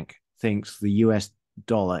Deutsche Bank thinks the US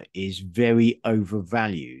dollar is very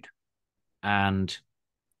overvalued. And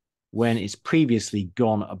when it's previously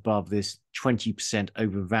gone above this 20%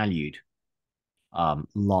 overvalued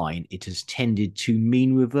line, it has tended to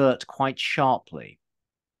mean revert quite sharply.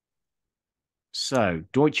 So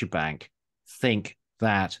Deutsche Bank think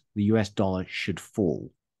that the US dollar should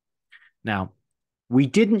fall. Now, we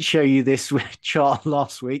didn't show you this chart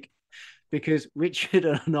last week because Richard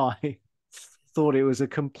and I thought it was a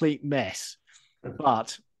complete mess.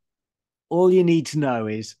 But all you need to know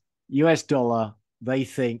is US dollar, they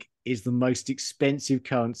think, is the most expensive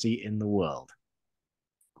currency in the world.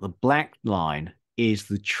 The black line is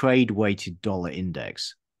the trade-weighted dollar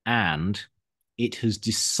index, and it has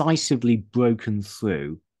decisively broken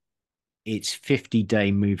through its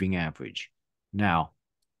 50-day moving average. Now,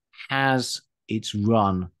 has its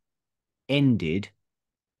run ended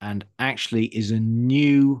and actually is a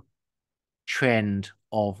new trend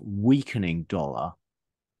of weakening dollar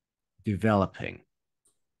developing.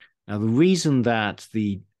 Now, the reason that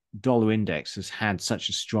the dollar index has had such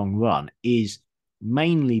a strong run is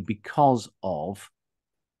mainly because of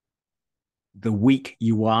the weak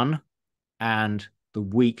yuan and the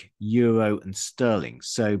weak euro and sterling.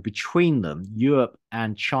 So between them, Europe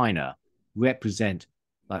and China represent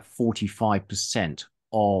like 45%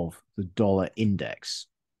 of the dollar index.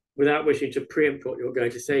 Without wishing to preempt what you're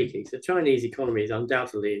going to say, Keith, the Chinese economy is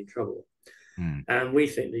undoubtedly in trouble. And we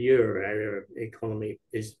think the euro area economy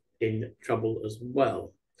is in trouble as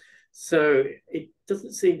well. So it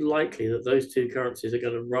doesn't seem likely that those two currencies are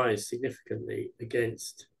going to rise significantly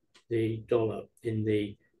against the dollar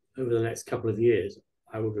over the next couple of years,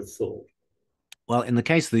 I would have thought. Well, in the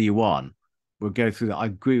case of the yuan, we'll go through that. I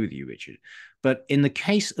agree with you, Richard. But in the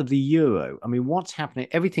case of the euro, I mean, what's happening?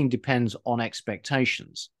 Everything depends on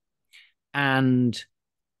expectations. And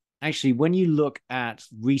actually, when you look at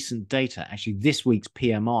recent data, actually this week's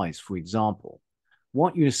PMIs, for example,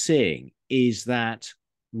 what you're seeing is that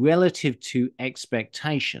relative to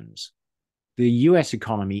expectations, the US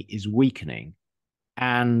economy is weakening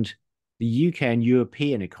and the UK and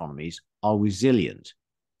European economies are resilient.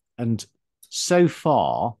 And so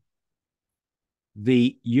far,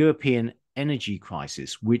 the European energy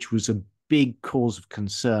crisis, which was a big cause of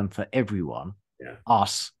concern for everyone,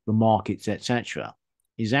 us, the markets, etc.,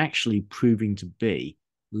 is actually proving to be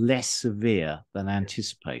less severe than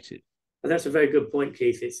anticipated. And that's a very good point,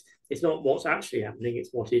 Keith. It's not what's actually happening; it's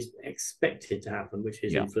what is expected to happen, which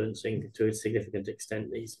is influencing to a significant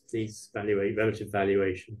extent these relative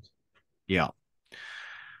valuations. Yeah.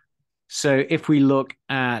 So if we look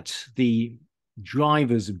at the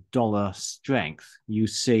drivers of dollar strength, you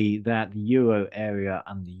see that the euro area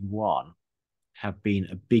and the yuan have been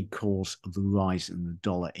a big cause of the rise in the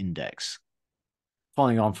dollar index.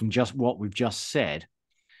 Following on from just what we've just said,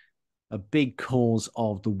 a big cause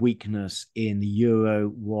of the weakness in the euro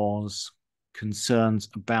was concerns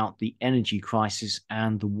about the energy crisis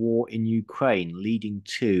and the war in Ukraine, leading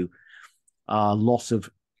to a loss of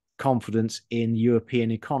confidence in the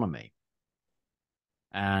European economy.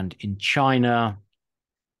 And in China,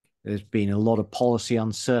 there's been a lot of policy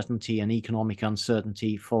uncertainty and economic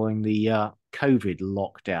uncertainty following the COVID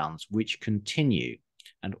lockdowns, which continue,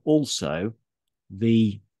 and also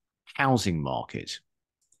the housing market.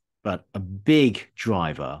 But a big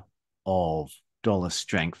driver of dollar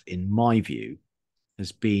strength, in my view,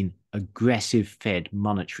 has been aggressive Fed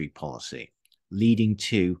monetary policy, leading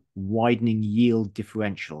to widening yield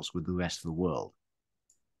differentials with the rest of the world.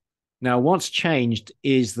 Now, what's changed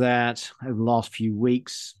is that over the last few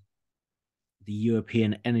weeks, the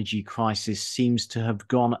European energy crisis seems to have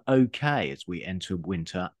gone okay as we enter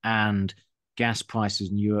winter, and gas prices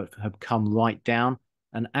in Europe have come right down.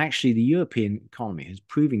 And actually, the European economy has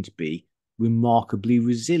proven to be remarkably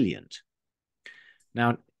resilient.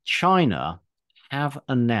 Now, China have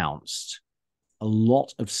announced a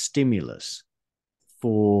lot of stimulus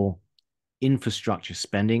for infrastructure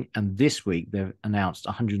spending, and this week they've announced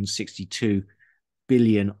 162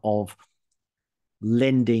 billion of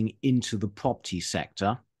lending into the property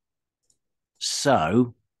sector.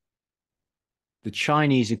 So the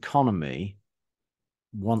Chinese economy,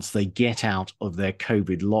 once they get out of their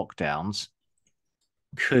COVID lockdowns,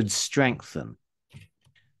 could strengthen.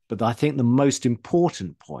 But I think the most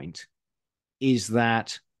important point is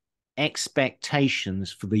that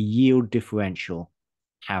expectations for the yield differential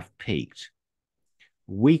have peaked.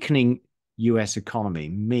 Weakening US economy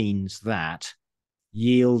means that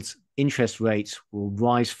interest rates will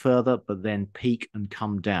rise further, but then peak and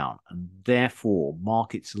come down. And therefore,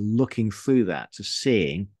 markets are looking through that to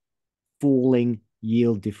seeing falling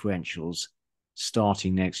yield differentials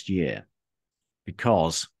starting next year,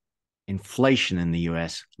 because inflation in the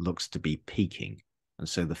US looks to be peaking. And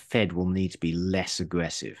so the Fed will need to be less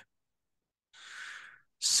aggressive.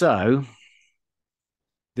 So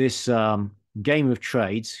this Game of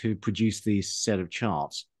Trades, who produced these set of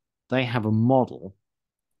charts, they have a model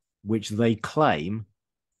which they claim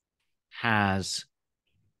has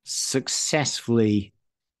successfully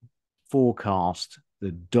forecast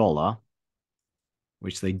the dollar,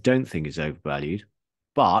 which they don't think is overvalued,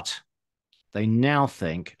 but they now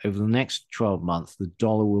think over the next 12 months, the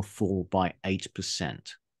dollar will fall by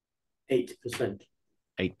 8%. 8%.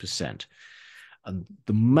 8%. And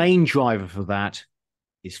the main driver for that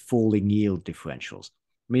is falling yield differentials.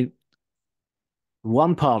 I mean,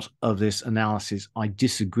 one part of this analysis I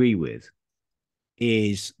disagree with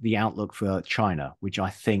is the outlook for China, which I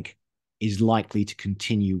think is likely to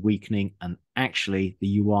continue weakening. And actually, the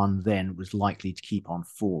yuan then was likely to keep on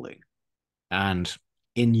falling. And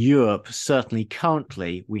in Europe, certainly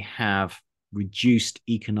currently, we have reduced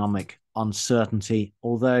economic uncertainty,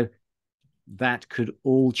 although that could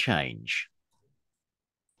all change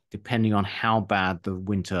depending on how bad the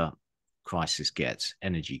winter crisis gets,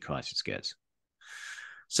 energy crisis gets.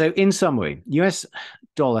 So in summary, US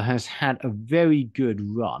dollar has had a very good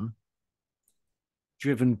run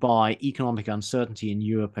driven by economic uncertainty in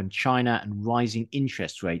Europe and China and rising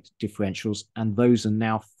interest rate differentials, and those are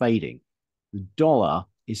now fading. The dollar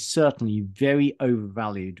is certainly very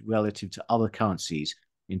overvalued relative to other currencies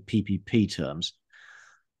in PPP terms.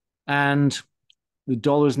 And the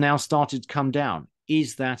dollar has now started to come down.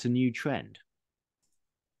 Is that a new trend?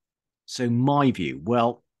 So my view,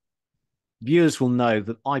 well, viewers will know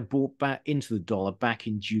that I bought back into the dollar back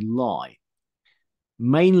in July,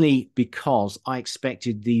 mainly because I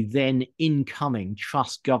expected the then incoming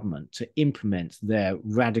Truss government to implement their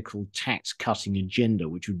radical tax cutting agenda,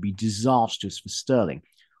 which would be disastrous for sterling.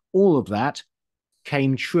 All of that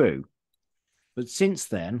came true. But since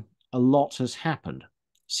then, a lot has happened.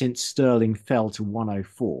 Since sterling fell to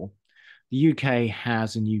 104, the UK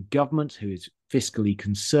has a new government who is fiscally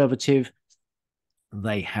conservative.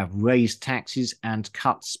 They have raised taxes and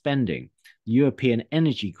cut spending. The European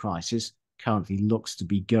energy crisis currently looks to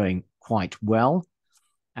be going quite well.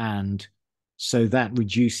 And so that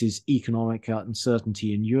reduces economic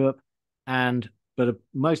uncertainty in Europe. But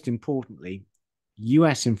most importantly,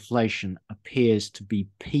 US inflation appears to be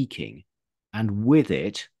peaking. And with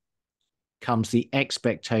it comes the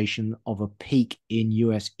expectation of a peak in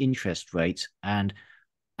US interest rates. And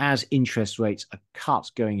as interest rates are cut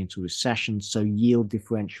going into recession, so yield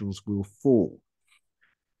differentials will fall.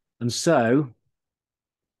 And so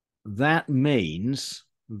that means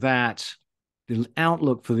that the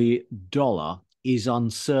outlook for the dollar is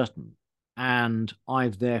uncertain. And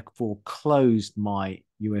I've therefore closed my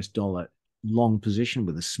US dollar long position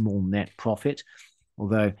with a small net profit,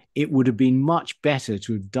 although it would have been much better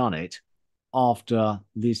to have done it after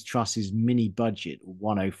Liz Truss's mini budget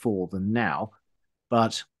 104 than now.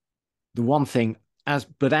 But the one thing, as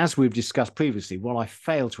we've discussed previously, what I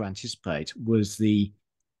failed to anticipate was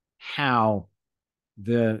how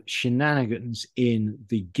the shenanigans in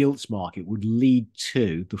the gilts market would lead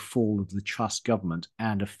to the fall of the Truss government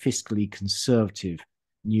and a fiscally conservative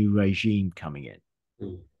new regime coming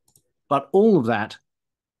in. But all of that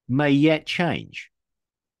may yet change.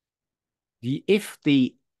 If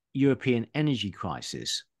the European energy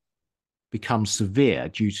crisis becomes severe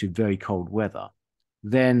due to very cold weather,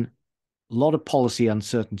 then a lot of policy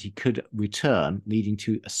uncertainty could return, leading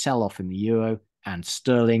to a sell-off in the euro and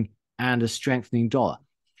sterling and a strengthening dollar.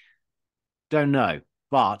 Don't know,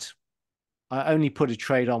 but I only put a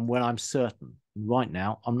trade on when I'm certain. Right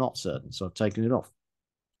now, I'm not certain, so I've taken it off.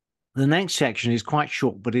 The next section is quite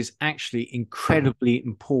short, but is actually incredibly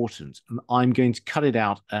important. And I'm going to cut it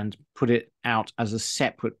out and put it out as a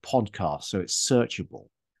separate podcast, so it's searchable.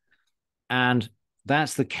 And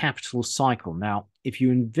that's the capital cycle. Now, if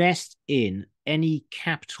you invest in any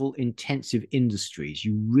capital intensive industries,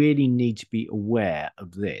 you really need to be aware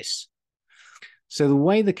of this. So the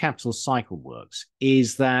way the capital cycle works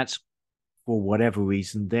is that for whatever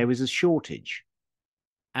reason, there is a shortage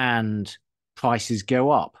and prices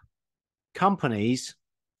go up. Companies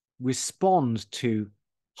respond to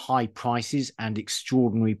high prices and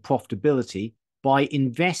extraordinary profitability by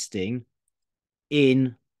investing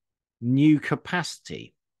in new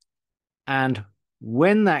capacity. And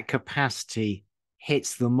when that capacity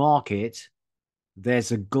hits the market,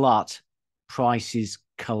 there's a glut, prices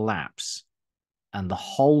collapse, and the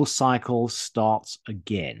whole cycle starts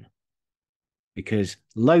again. Because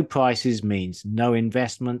low prices means no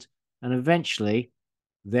investment, and eventually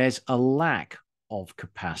there's a lack of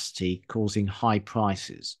capacity causing high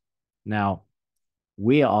prices. Now,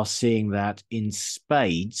 we are seeing that in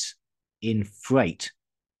spades in freight.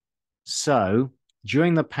 So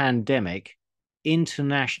during the pandemic,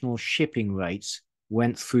 international shipping rates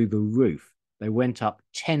went through the roof. They went up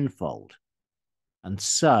tenfold. And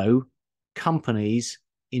so companies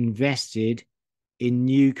invested in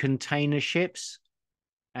new container ships.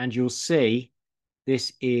 And you'll see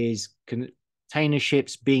this is container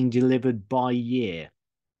ships being delivered by year.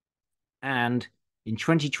 And in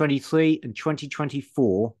 2023 and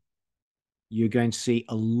 2024, you're going to see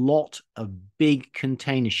a lot of big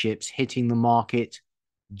container ships hitting the market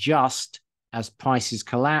just as prices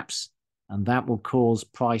collapse, and that will cause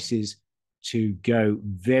prices to go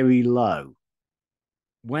very low.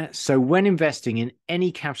 When investing in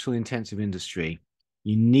any capital intensive industry,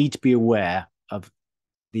 you need to be aware of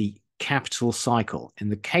the capital cycle. In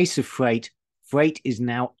the case of freight, freight is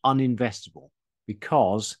now uninvestable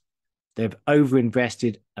because they've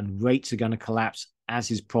overinvested and rates are going to collapse,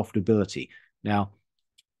 as is profitability. Now,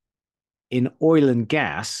 in oil and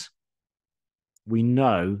gas, we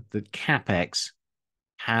know that CapEx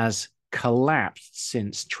has collapsed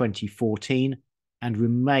since 2014 and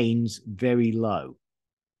remains very low.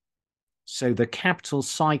 So the capital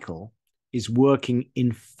cycle is working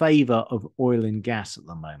in favor of oil and gas at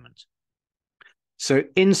the moment. So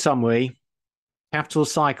in summary, capital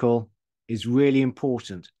cycle is really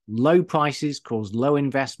important. Low prices cause low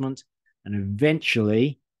investment, and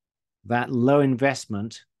eventually that low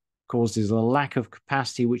investment causes a lack of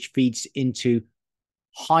capacity, which feeds into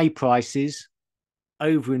high prices,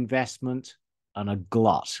 overinvestment, and a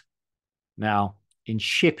glut. Now, in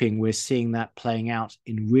shipping, we're seeing that playing out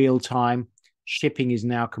in real time. Shipping is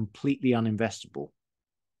now completely uninvestable.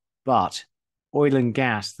 But oil and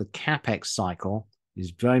gas, the capex cycle,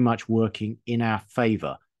 is very much working in our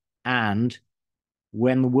favor. And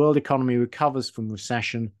when the world economy recovers from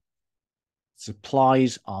recession,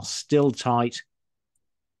 supplies are still tight,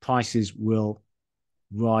 prices will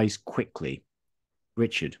rise quickly.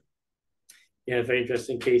 Richard. Yeah, very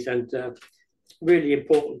interesting, Keith, and really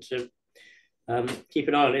important to keep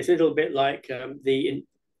an eye on. It's a little bit like the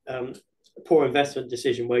poor investment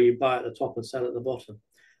decision where you buy at the top and sell at the bottom,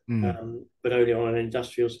 but only on an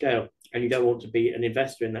industrial scale. And you don't want to be an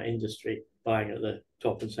investor in that industry, buying at the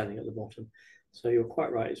top and selling at the bottom. So you're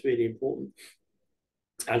quite right. It's really important.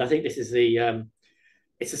 And I think this is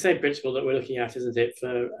it's the same principle that we're looking at, isn't it,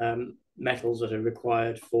 for metals that are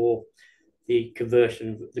required for the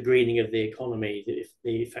conversion, the greening of the economy. If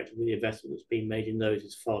the effectively the investment that's being made in those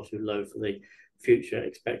is far too low for the future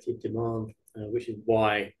expected demand, which is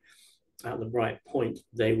why at the right point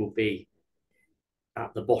they will be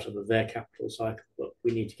at the bottom of their capital cycle. But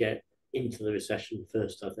we need to get into the recession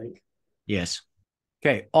first, I think. Yes.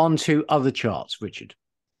 Okay, on to other charts, Richard.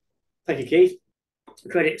 Thank you, Keith.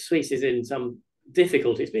 Credit Suisse is in some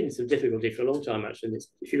difficulty. It's been in some difficulty for a long time, actually.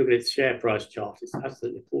 If you look at its share price chart, it's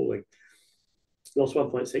absolutely appalling. It's lost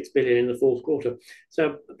 1.6 billion in the fourth quarter.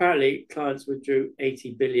 So apparently clients withdrew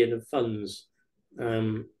 80 billion of funds.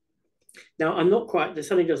 Now, I'm not quite, there's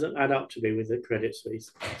something doesn't add up to me with the Credit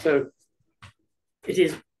Suisse. So it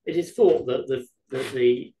is thought that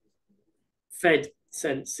the Fed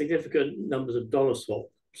sent significant numbers of dollar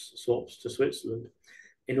swaps to Switzerland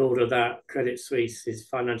in order that Credit Suisse's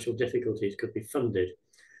financial difficulties could be funded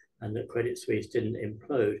and that Credit Suisse didn't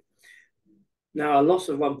implode. Now, a loss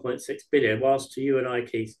of 1.6 billion, whilst to you and I,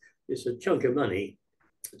 Keith, is a chunk of money,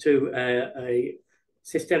 to a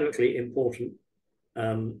systemically important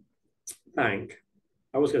bank,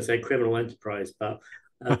 I was going to say criminal enterprise, but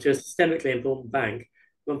to a systemically important bank,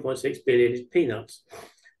 1.6 billion is peanuts.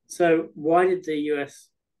 So why did the US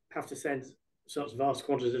have to send such vast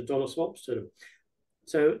quantities of dollar swaps to them?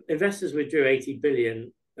 So investors withdrew 80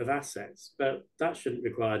 billion of assets, but that shouldn't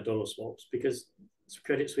require dollar swaps because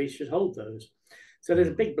Credit Suisse should hold those. So there's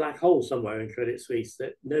a big black hole somewhere in Credit Suisse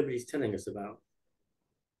that nobody's telling us about.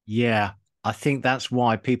 Yeah, I think that's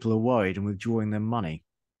why people are worried and withdrawing their money.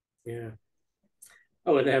 Yeah.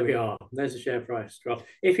 Oh, and there we are. There's a share price drop.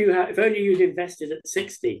 If only you'd invested at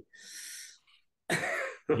 60.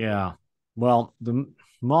 Yeah. Well, the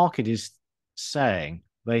market is saying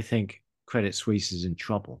they think Credit Suisse is in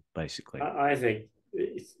trouble, basically. I think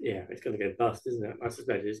it's going to go bust, isn't it? I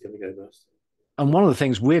suspect it's going to go bust. And one of the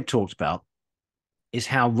things we've talked about is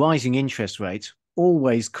how rising interest rates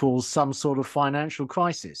always cause some sort of financial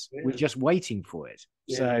crisis. Yeah. We're just waiting for it.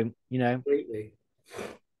 Yeah. So, completely.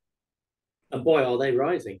 And boy, are they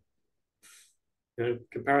rising,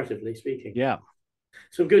 comparatively speaking. Yeah.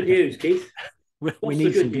 Some good news, Keith. We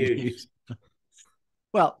need some good news.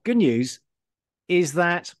 Well, good news is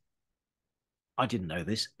that, I didn't know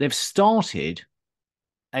this, they've started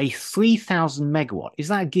a 3,000 megawatt, is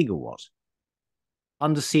that a gigawatt,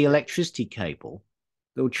 undersea electricity cable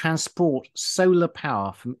that will transport solar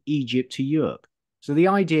power from Egypt to Europe. So the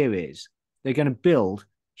idea is they're going to build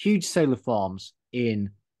huge solar farms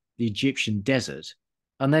in the Egyptian desert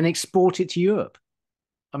and then export it to Europe.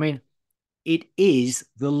 I mean, it is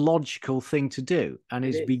the logical thing to do, and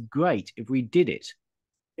it'd be great if we did it.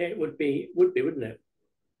 It would be, wouldn't it?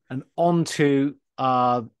 And on to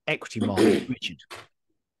equity market, Richard.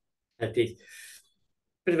 Indeed.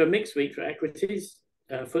 Bit of a mixed week for equities.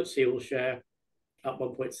 FTSE all-share up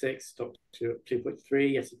 1.6, stock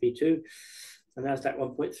 2.3, S&P 2, and Nasdaq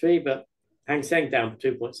 1.3, but Hang Seng down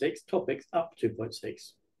 2.6, Topics up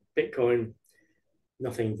 2.6. Bitcoin,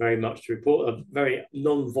 nothing very much to report. A very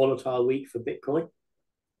non-volatile week for Bitcoin.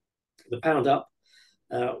 The pound up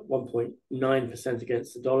 1.9%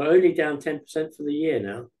 against the dollar, only down 10% for the year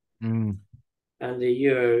now. And the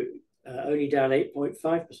euro only down 8.5%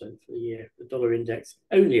 for the year. The dollar index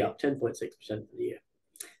only up 10.6% for the year.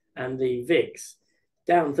 And the VIX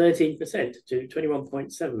down 13% to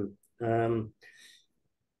 21.7,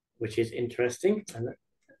 which is interesting. And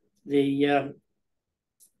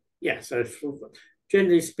so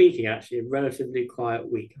generally speaking, actually a relatively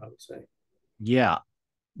quiet week, I would say. Yeah.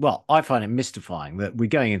 Well, I find it mystifying that we're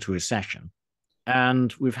going into a recession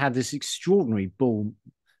and we've had this extraordinary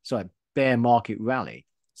bear market rally.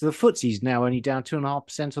 So the FTSE's now only down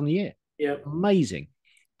 2.5% on the year. Yeah. Amazing.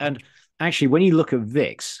 And actually, when you look at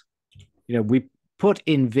VIX, we put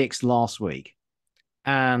in VIX last week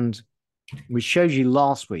and we showed you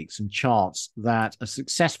last week some charts that a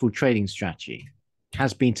successful trading strategy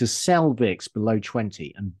has been to sell VIX below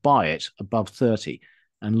 20 and buy it above 30.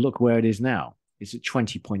 And look where it is now. It's at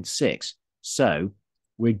 20.6. So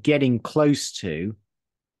we're getting close to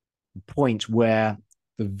the point where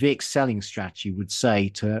the VIX selling strategy would say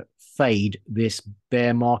to fade this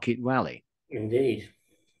bear market rally. Indeed.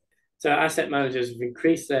 So asset managers have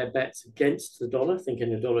increased their bets against the dollar,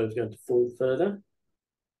 thinking the dollar is going to fall further.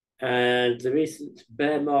 And the recent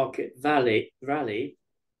bear market rally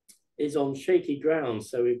is on shaky ground.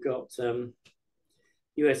 So we've got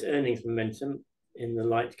US earnings momentum in the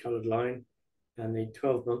light coloured line and the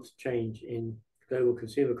 12-month change in global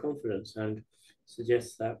consumer confidence, and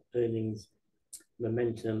suggests that earnings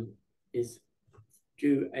momentum is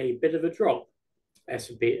due a bit of a drop.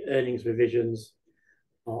 S&P earnings revisions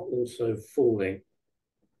are also falling,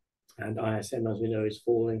 and ISM, as we know, is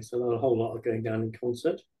falling, so not a whole lot are going down in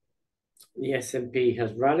concert. The S&P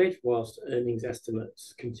has rallied whilst earnings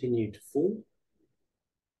estimates continue to fall.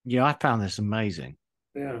 Yeah, I found this amazing.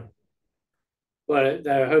 Yeah. Well,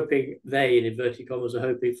 they're hoping, in inverted commas, are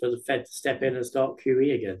hoping for the Fed to step in and start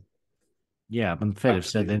QE again. Yeah, but the Fed have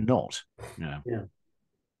said they're not. Yeah.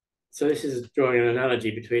 So this is drawing an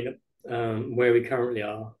analogy between where we currently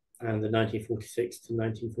are and the 1946 to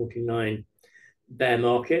 1949 bear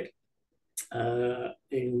market,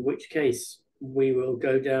 in which case we will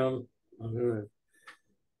go down, I don't know,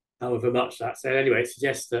 however much that. So anyway, it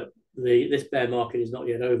suggests that this bear market is not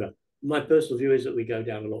yet over. My personal view is that we go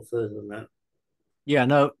down a lot further than that. Yeah,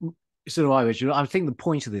 no, so do I, Richard. I think the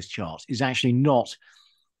point of this chart is actually not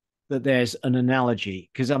that there's an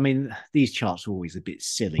analogy, because I mean, these charts are always a bit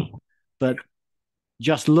silly, but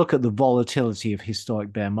just look at the volatility of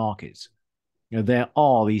historic bear markets. There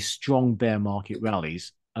are these strong bear market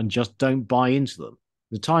rallies and just don't buy into them.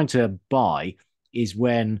 The time to buy is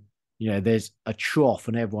when, there's a trough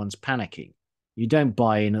and everyone's panicking. You don't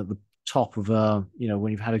buy in at the top of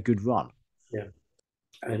when you've had a good run. Yeah.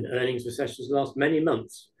 And earnings recessions last many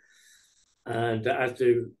months. And as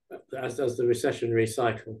does the recessionary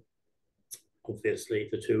cycle. Obviously,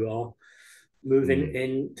 the two are moving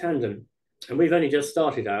in tandem. And we've only just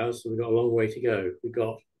started ours, so we've got a long way to go. We've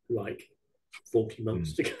got like 40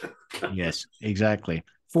 months to go. Yes, exactly.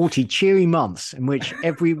 40 cheery months in which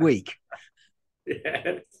every week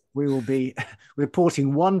yes. we will be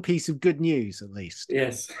reporting one piece of good news at least.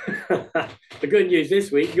 Yes. The good news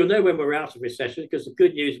this week, you'll know when we're out of recession, because the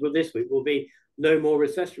good news this week will be no more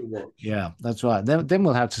recession watch. Yeah, that's right. Then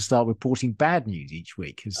we'll have to start reporting bad news each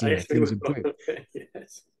week because things improve.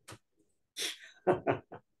 Yes.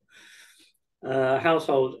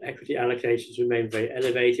 Household equity allocations remain very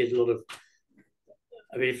elevated.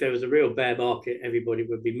 If there was a real bear market, everybody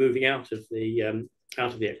would be moving out of the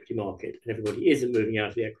equity market, and everybody isn't moving out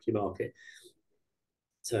of the equity market.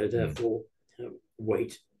 So therefore,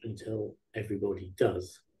 wait until everybody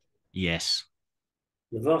does. Yes.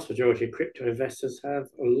 The vast majority of crypto investors have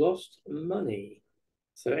lost money.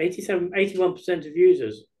 So 81% of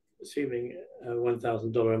users, assuming a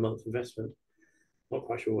 $1,000 a month investment, not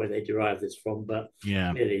quite sure where they derive this from, but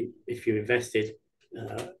clearly, if you invested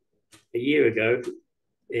a year ago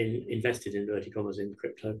invested in inverted commas in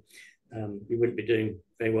crypto, you wouldn't be doing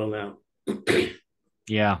very well now.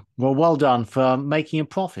 Yeah. Well done for making a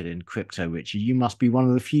profit in crypto, Richard. You must be one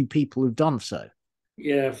of the few people who've done so.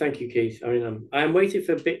 Yeah, thank you, Keith. I mean, I'm waiting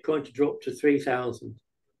for Bitcoin to drop to 3,000.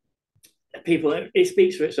 People, it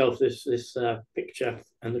speaks for itself, this picture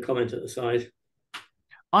and the comment at the side.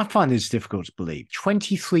 I find this difficult to believe.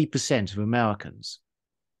 23% of Americans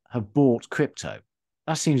have bought crypto.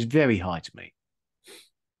 That seems very high to me.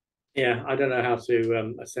 Yeah, I don't know how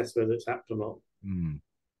to assess whether it's apt or not.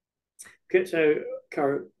 Crypto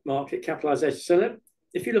current market capitalization. So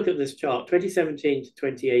if you look at this chart, 2017 to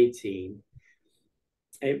 2018,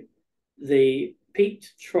 the peak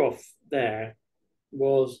trough there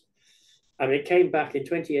was, it came back in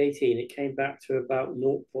 2018, it came back to about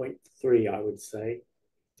 0.3, I would say.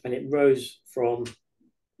 And it rose from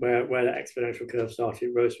where the exponential curve started,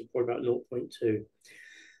 it rose from probably about 0.2.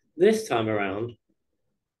 This time around,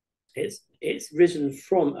 it's risen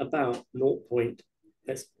from about 0.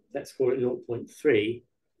 Let's call it 0.3,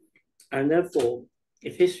 and therefore,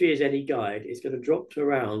 if history is any guide, it's going to drop to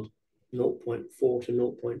around 0.4 to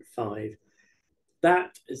 0.5.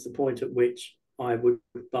 That is the point at which I would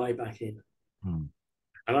buy back in. Hmm.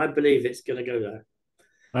 And I believe it's going to go there.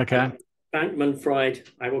 Okay. And Bankman Fried,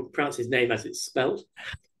 I will pronounce his name as it's spelt.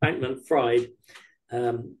 Bankman Fried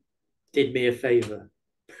did me a favor.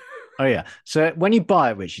 Oh yeah. So when you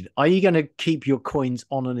buy it, Richard, are you going to keep your coins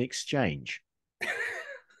on an exchange?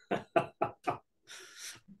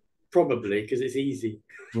 Probably because it's easy.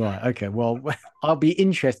 Right. Okay. Well, I'll be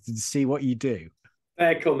interested to see what you do.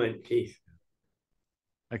 Fair comment, Keith.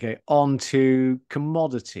 Okay. On to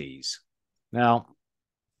commodities. Now,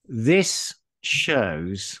 this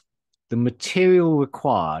shows the material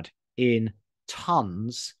required in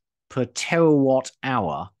tons per terawatt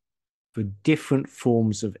hour for different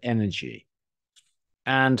forms of energy.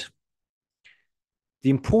 And the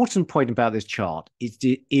important point about this chart is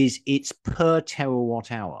it's per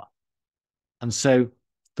terawatt hour. And so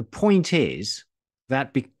the point is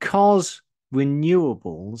that because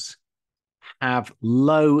renewables have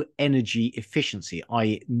low energy efficiency,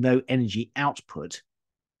 i.e., no energy output,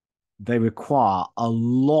 they require a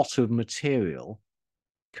lot of material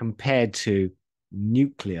compared to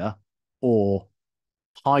nuclear or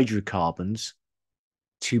hydrocarbons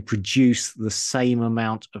to produce the same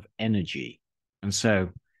amount of energy. And so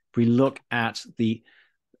if we look at the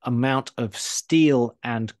amount of steel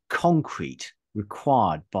and concrete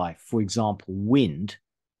required by, for example, wind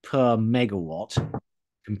per megawatt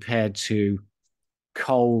compared to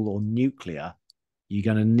coal or nuclear, you're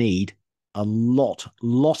going to need a lot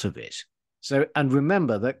of it. So, and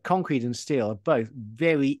remember that concrete and steel are both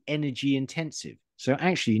very energy intensive. So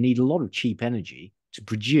actually, you need a lot of cheap energy to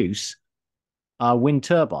produce wind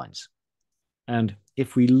turbines. And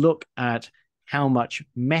if we look at how much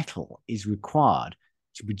metal is required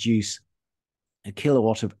to produce a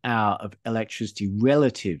kilowatt of hour of electricity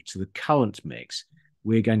relative to the current mix,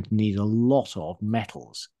 we're going to need a lot of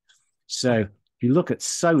metals. So if you look at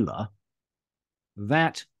solar,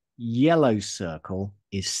 that yellow circle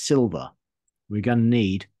is silver. We're going to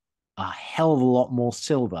need a hell of a lot more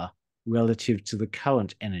silver relative to the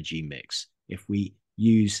current energy mix if we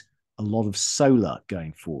use a lot of solar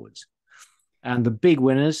going forwards. And the big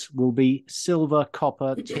winners will be silver,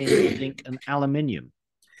 copper, tin, zinc, and aluminium.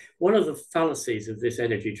 One of the fallacies of this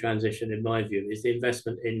energy transition, in my view, is the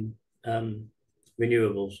investment in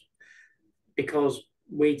renewables, because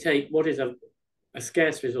we take what is a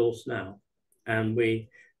scarce resource now and we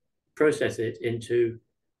process it into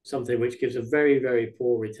something which gives a very, very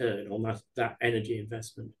poor return on that energy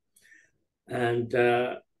investment. And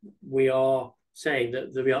we are saying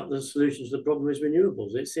that the solution to the problem is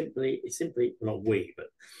renewables. It's simply well, not we, but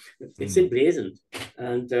it simply isn't.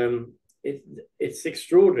 And it's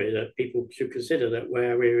extraordinary that people should consider that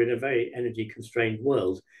where we're in a very energy constrained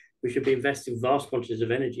world, we should be investing vast quantities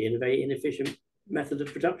of energy in a very inefficient method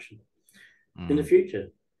of production in the future.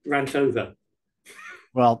 Rant over.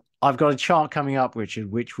 Well, I've got a chart coming up,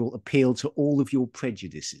 Richard, which will appeal to all of your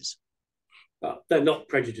prejudices. They're not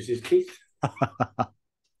prejudices, Keith.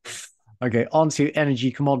 Okay, on to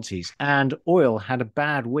energy commodities. And oil had a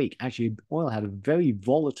bad week. Actually, oil had a very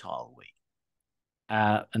volatile week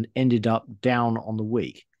and ended up down on the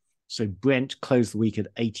week. So Brent closed the week at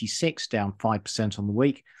 86, down 5% on the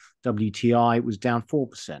week. WTI was down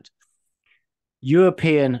 4%.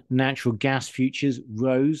 European natural gas futures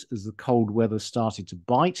rose as the cold weather started to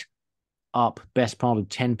bite, up best part of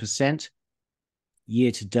 10%.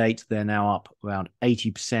 Year to date, they're now up around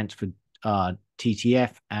 80% for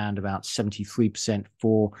TTF and about 73%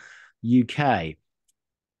 for UK.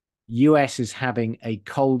 US is having a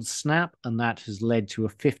cold snap, and that has led to a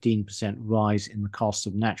 15% rise in the cost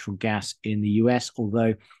of natural gas in the US,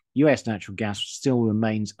 although US natural gas still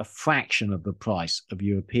remains a fraction of the price of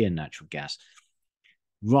European natural gas.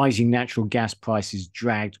 Rising natural gas prices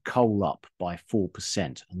dragged coal up by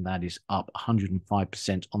 4%, and that is up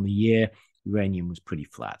 105% on the year. Uranium was pretty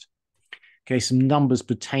flat. Okay, some numbers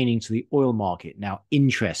pertaining to the oil market. Now,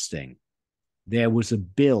 interesting. There was a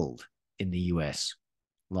build in the US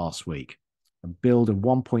last week, a build of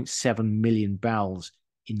 1.7 million barrels,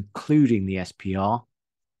 including the SPR,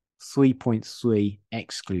 3.3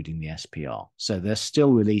 excluding the SPR. So there's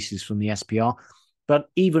still releases from the SPR, but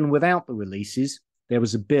even without the releases, there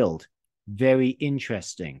was a build. Very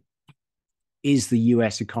interesting. Is the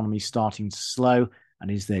US economy starting to slow, and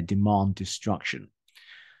is there demand destruction?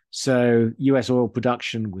 So US oil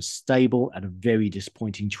production was stable at a very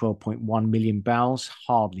disappointing 12.1 million barrels,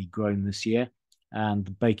 hardly grown this year, and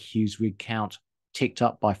the Baker Hughes rig count ticked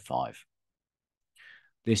up by 5.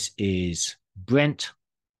 This is Brent,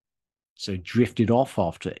 so drifted off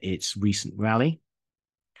after its recent rally.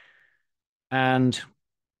 And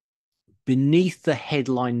beneath the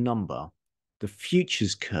headline number, the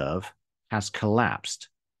futures curve has collapsed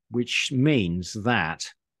which means that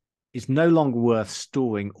it's no longer worth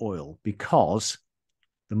storing oil because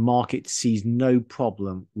the market sees no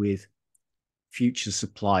problem with future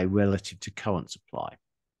supply relative to current supply.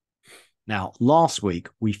 Now, last week,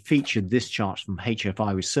 we featured this chart from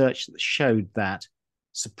HFI Research that showed that,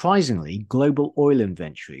 surprisingly, global oil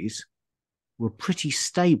inventories were pretty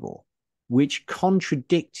stable, which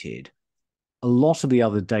contradicted a lot of the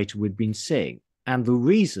other data we'd been seeing. And the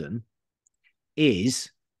reason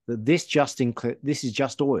is that this is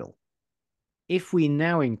just oil. If we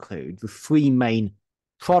now include the three main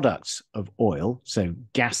products of oil, so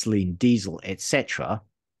gasoline, diesel, etc.,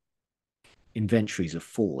 inventories are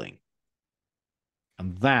falling.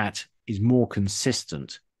 And that is more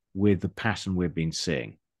consistent with the pattern we've been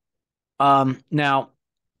seeing. Now,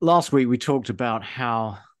 last week we talked about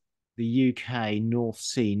how the UK North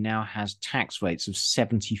Sea now has tax rates of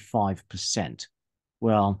 75%.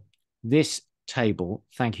 Well, this table,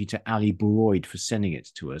 thank you to Ali Boroid for sending it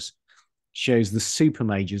to us, shows the super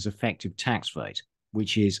majors' effective tax rate,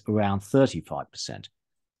 which is around 35%.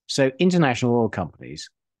 So international oil companies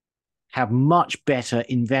have much better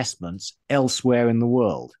investments elsewhere in the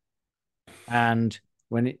world. And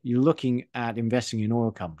when you're looking at investing in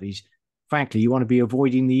oil companies, frankly, you want to be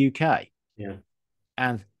avoiding the UK. Yeah.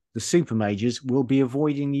 And the super majors will be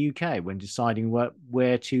avoiding the UK when deciding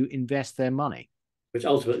where to invest their money. Which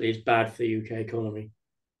ultimately is bad for the UK economy.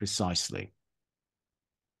 Precisely.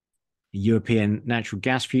 The European natural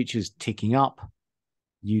gas futures ticking up.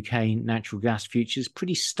 UK natural gas futures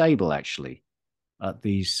pretty stable, actually, at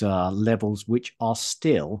these levels, which are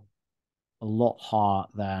still a lot higher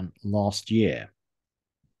than last year.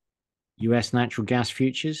 US natural gas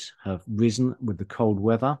futures have risen with the cold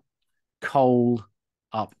weather. Coal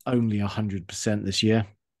up only 100% this year.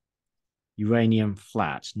 Uranium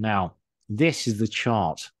flat. Now, this is the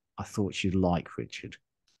chart I thought you'd like, Richard.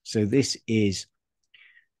 So this is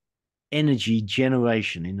energy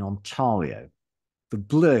generation in Ontario. The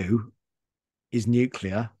blue is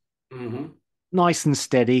nuclear, nice and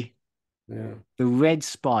steady. Yeah. The red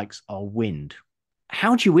spikes are wind.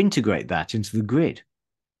 How do you integrate that into the grid?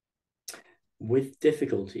 With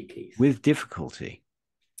difficulty, Keith. With difficulty.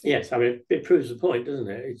 Yes, I mean, it proves the point, doesn't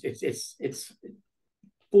it? It's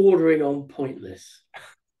bordering on pointless.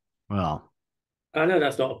 Well, I know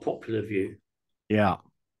that's not a popular view. Yeah.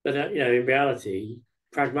 But, in reality,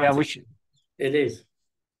 pragmatic, it is.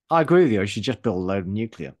 I agree with you. I should just build a load of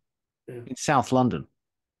nuclear in South London.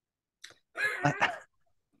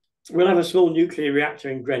 We'll have a small nuclear reactor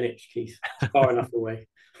in Greenwich, Keith. It's far enough away.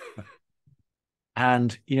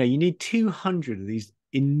 And, you need 200 of these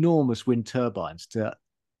enormous wind turbines to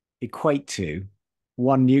equate to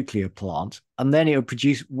one nuclear plant. And then it would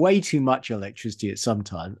produce way too much electricity at some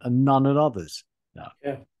time and none at others. No.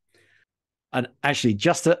 Yeah. And actually,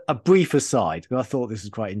 just a brief aside, because I thought this was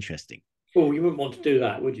quite interesting. Oh, you wouldn't want to do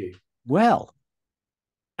that, would you? Well,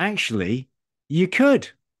 actually, you could.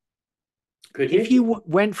 Could you? If you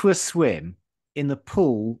went for a swim in the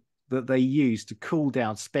pool that they use to cool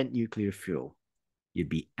down spent nuclear fuel, you'd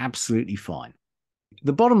be absolutely fine.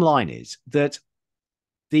 The bottom line is that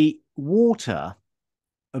the water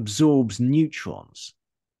absorbs neutrons,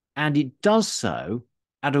 and it does so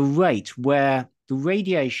at a rate where the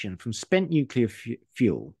radiation from spent nuclear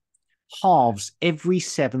fuel halves every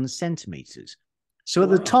 7 centimeters. So at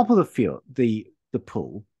the top of the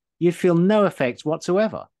pool, you'd feel no effects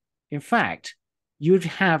whatsoever. In fact, you'd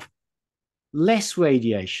have less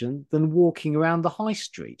radiation than walking around the high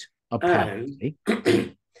street, apparently.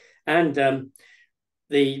 And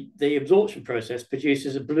the absorption process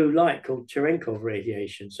produces a blue light called Cherenkov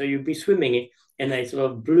radiation. So you'd be swimming in a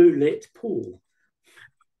sort of blue lit pool.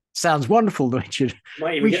 Sounds wonderful, Richard.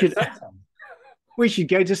 We should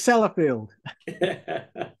go to Sellafield.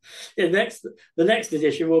 The next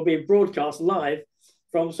edition will be broadcast live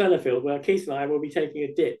from Sellafield, where Keith and I will be taking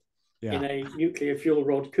a dip in a nuclear fuel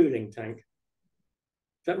rod cooling tank.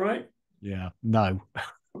 Is that right? Yeah, no.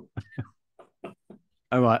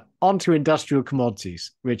 All right, on to industrial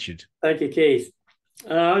commodities. Richard. Thank you, Keith.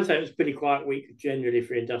 I would say it was a pretty quiet week generally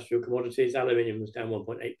for industrial commodities. Aluminium was down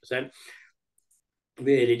 1.8%.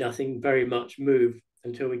 Really nothing very much moved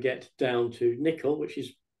until we get down to nickel, which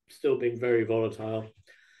is still being very volatile.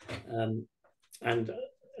 And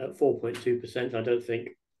at 4.2%,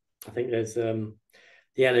 I think there's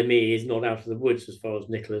the LME is not out of the woods as far as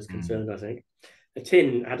nickel is concerned, I think. The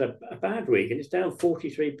tin had a bad week and it's down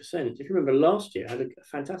 43%. If you remember last year, it had a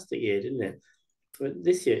fantastic year, didn't it? But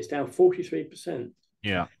this year it's down 43%.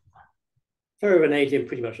 Yeah. Ferrovanadium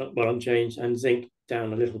pretty much unchanged, and zinc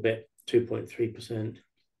down a little bit, 2.3%.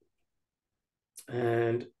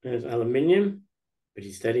 And there's aluminium.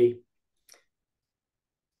 pretty steady.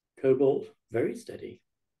 Cobalt, very steady.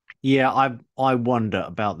 Yeah, I wonder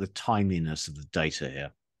about the timeliness of the data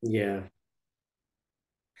here. Yeah.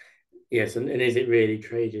 Yes, and is it really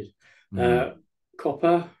traded? Mm,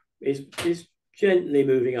 Copper is gently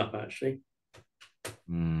moving up, actually.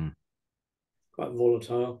 mm. Quite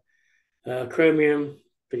volatile. Chromium,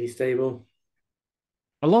 pretty stable.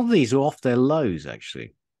 A lot of these are off their lows,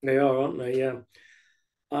 actually. They are, aren't they? Yeah.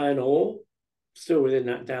 Iron ore, still within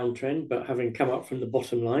that downtrend, but having come up from the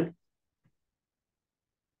bottom line.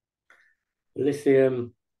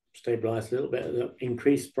 Lithium stabilized a little bit at the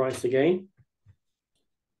increased price again.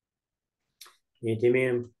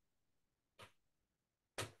 Neodymium,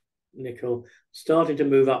 nickel, starting to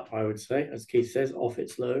move up, I would say, as Keith says, off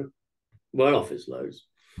its low, well off its lows.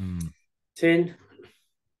 Mm. Tin,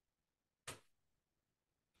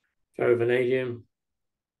 ferrovanadium.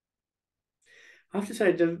 I have to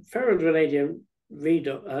say, the ferrovanadium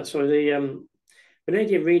redox, the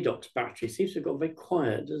vanadium redox battery seems to have got very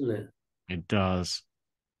quiet, doesn't it? It does.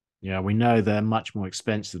 Yeah, we know they're much more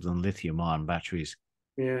expensive than lithium-ion batteries.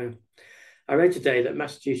 Yeah. I read today that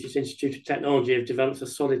Massachusetts Institute of Technology have developed a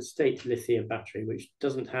solid-state lithium battery, which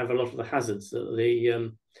doesn't have a lot of the hazards that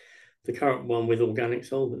the current one with organic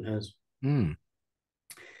solvent has. Mm.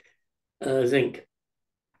 Zinc.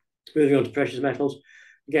 Moving on to precious metals.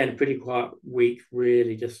 Again, pretty quiet week,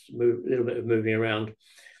 really just a little bit of moving around,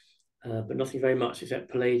 but nothing very much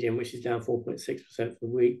except palladium, which is down 4.6% for the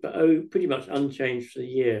week, but pretty much unchanged for the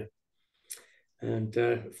year. And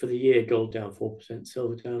for the year, gold down 4%,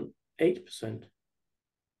 silver down 8%.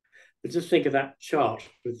 But just think of that chart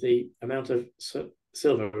with the amount of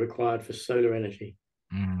silver required for solar energy.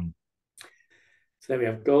 Mm. So there we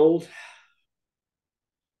have gold,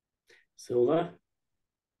 silver,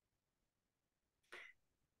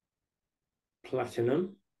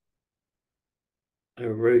 platinum,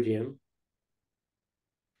 rhodium,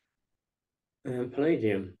 and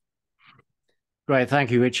palladium. Great, thank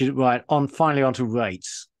you, Richard. Right, finally onto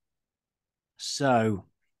rates. So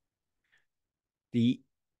the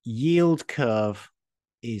yield curve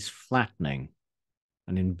is flattening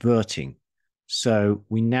and inverting. So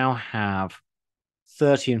we now have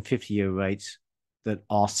 30 and 50-year rates that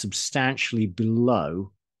are substantially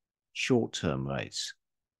below short-term rates.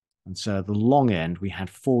 And so at the long end, we had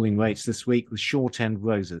falling rates this week. The short end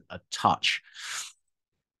rose a touch.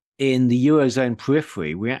 In the Eurozone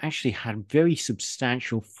periphery, we actually had very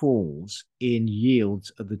substantial falls in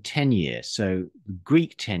yields of the 10-year. So the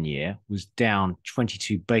Greek 10-year was down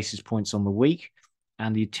 22 basis points on the week,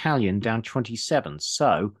 and the Italian down 27.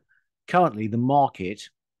 So currently the market,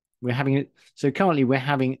 currently we're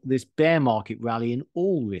having this bear market rally in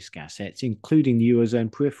all risk assets, including the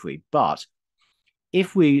Eurozone periphery. But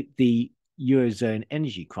if the Eurozone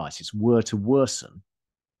energy crisis were to worsen,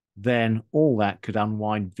 then all that could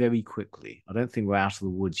unwind very quickly. I don't think we're out of the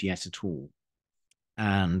woods yet at all.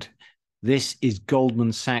 And this is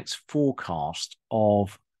Goldman Sachs' forecast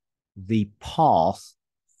of the path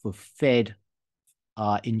for Fed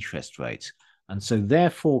interest rates. And so they're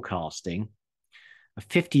forecasting a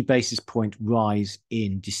 50 basis point rise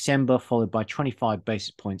in December, followed by 25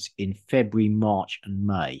 basis points in February, March, and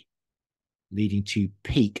May, leading to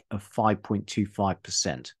peak of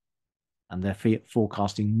 5.25%. And they're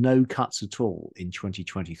forecasting no cuts at all in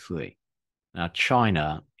 2023. Now,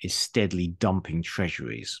 China is steadily dumping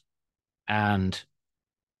treasuries, and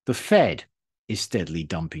the Fed is steadily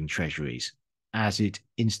dumping treasuries as it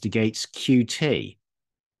instigates QT.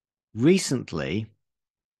 Recently,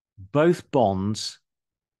 both bonds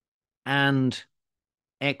and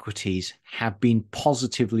equities have been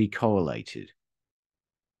positively correlated.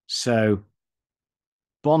 So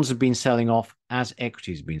bonds have been selling off as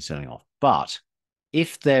equities have been selling off. But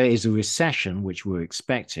if there is a recession, which we're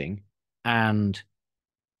expecting, and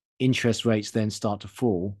interest rates then start to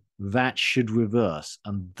fall, that should reverse.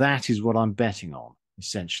 And that is what I'm betting on,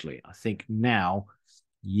 essentially. I think now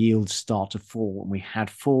yields start to fall, and we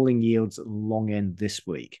had falling yields at the long end this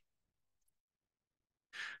week.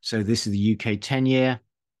 So this is the UK 10-year.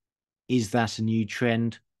 Is that a new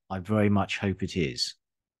trend? I very much hope it is.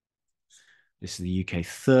 This is the UK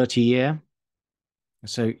 30-year.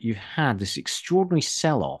 So you've had this extraordinary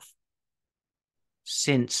sell-off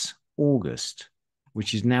since August,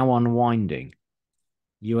 which is now unwinding.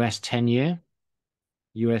 US 10-year.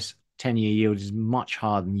 US 10-year yield is much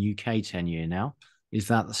higher than UK 10-year now. Is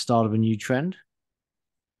that the start of a new trend?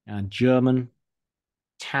 And German,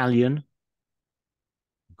 Italian,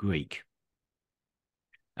 Greek.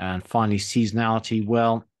 And finally, seasonality.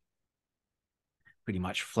 Well, pretty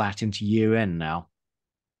much flat into year end now.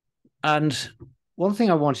 And one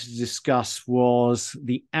thing I wanted to discuss was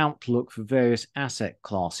the outlook for various asset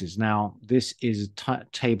classes. Now, this is a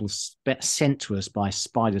table sent to us by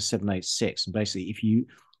Spider 786. And basically, if you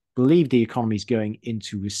believe the economy is going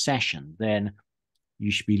into recession, then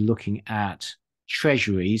you should be looking at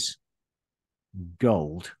treasuries,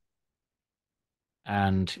 gold,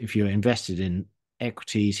 and if you're invested in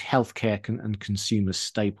equities, healthcare, and consumer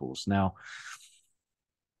staples. Now,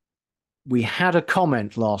 we had a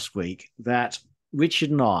comment last week that Richard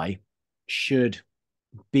and I should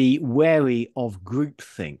be wary of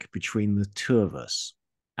groupthink between the two of us.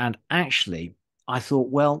 And actually, I thought,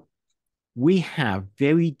 well, we have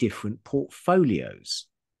very different portfolios.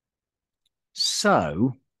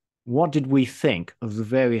 So, what did we think of the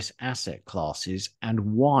various asset classes and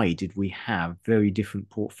why did we have very different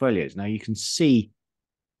portfolios? Now, you can see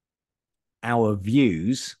our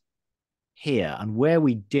views here, and where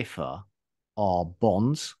we differ are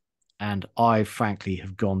bonds. And I, frankly,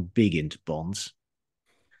 have gone big into bonds,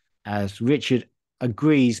 as Richard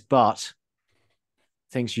agrees, but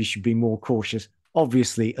thinks you should be more cautious.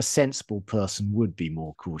 Obviously, a sensible person would be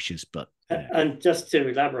more cautious, but And just to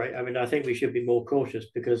elaborate, I mean, I think we should be more cautious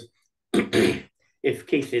because if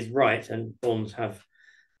Keith is right and bonds have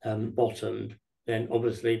bottomed, then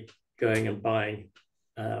obviously going and buying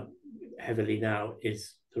heavily now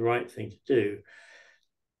is the right thing to do.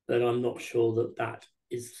 But I'm not sure that that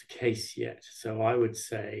is the case yet. So I would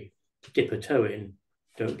say dip a toe in,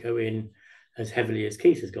 don't go in as heavily as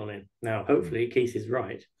Keith has gone in. Now, hopefully, Keith is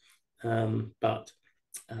right, but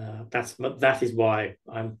that is why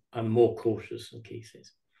I'm more cautious than Keith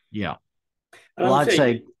is. Yeah. And well,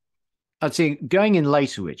 I'd say going in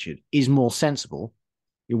later, Richard, is more sensible.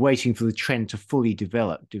 You're waiting for the trend to fully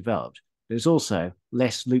developed, but it's also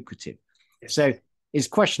less lucrative. Yes. So it's a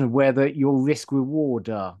question of whether your risk-reward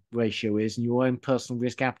ratio is and your own personal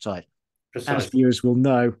risk appetite. Precisely. As viewers will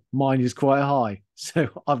know, mine is quite high. So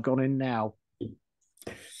I've gone in now.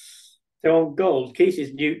 So on gold, Keith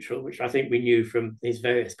is neutral, which I think we knew from his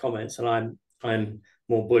various comments, and I'm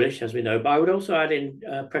more bullish, as we know. But I would also add in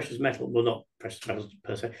precious metal, well, not precious metals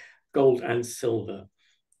per se, gold and silver.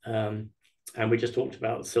 And we just talked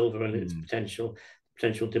about silver and its potential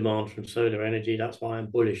demand from solar energy. That's why I'm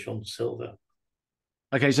bullish on silver.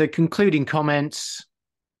 Okay, so concluding comments.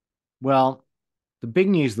 Well, the big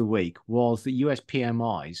news of the week was that US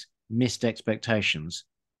PMIs missed expectations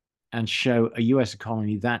and show a US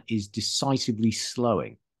economy that is decisively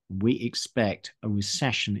slowing. We expect a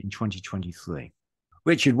recession in 2023.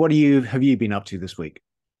 Richard, what have you been up to this week?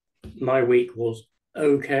 My week was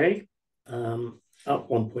okay, up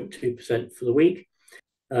 1.2% for the week,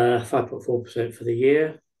 5.4% for the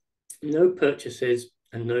year. No purchases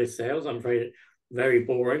and no sales. I'm afraid very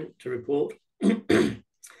boring to report.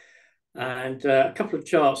 And a couple of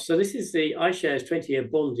charts. So this is the iShares 20-year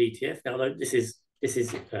bond ETF. Now, this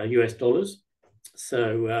is US dollars.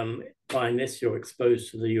 So buying this, you're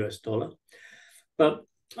exposed to the US dollar. But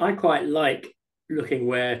I quite like looking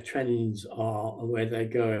where trends are and where they're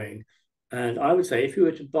going. And I would say if you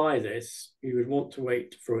were to buy this, you would want to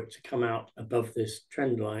wait for it to come out above this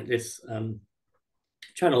trend line, this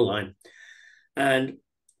channel line. And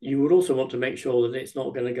you would also want to make sure that it's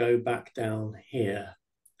not going to go back down here.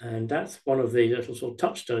 And that's one of the little sort of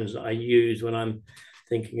touchstones that I use when I'm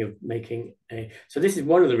thinking of making a... So this is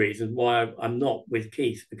one of the reasons why I'm not with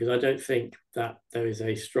Keith, because I don't think that there is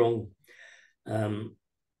a strong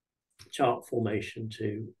chart formation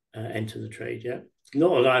to enter the trade yet.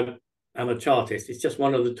 Not that I'm a chartist, it's just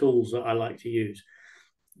one of the tools that I like to use.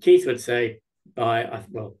 Keith would say,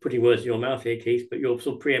 well, putting words in your mouth here, Keith, but you're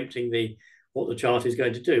sort of preempting what the chart is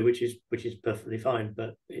going to do, which is perfectly fine,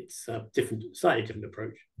 but it's a slightly different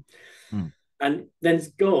approach. And then there's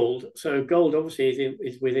gold. So gold obviously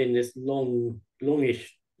is within this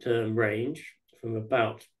longish term range from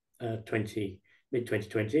about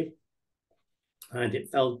mid-2020. And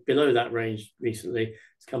it fell below that range recently.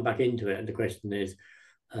 It's come back into it. And the question is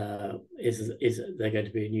there going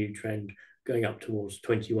to be a new trend going up towards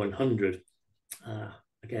 2100?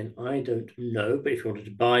 Again, I don't know, but if you wanted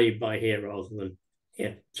to buy, you buy here rather than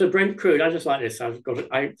here. So Brent crude, I just like this.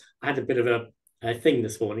 I had a bit of a thing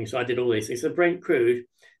this morning, so I did all these things. So Brent crude,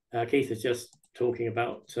 Keith is just talking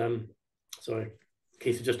about.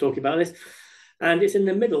 Keith is just talking about this, and it's in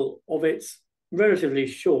the middle of its relatively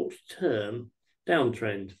short-term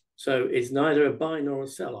downtrend. So it's neither a buy nor a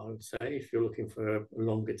sell, I would say, if you're looking for a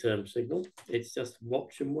longer-term signal. It's just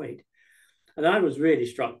watch and wait. And I was really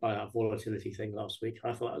struck by that volatility thing last week.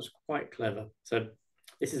 I thought that was quite clever. So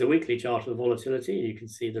this is a weekly chart of volatility. You can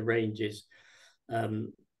see the ranges,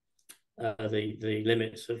 the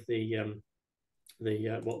limits of the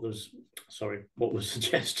what was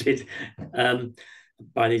suggested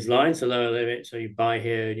by these lines, the lower limit. So you buy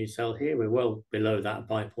here and you sell here. We're well below that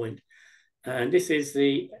buy point. And this is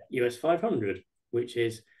the US 500, which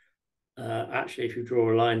is actually, if you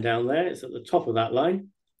draw a line down there, it's at the top of that line.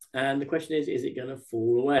 And the question is it going to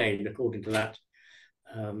fall away? And according to that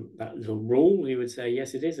little rule, you would say,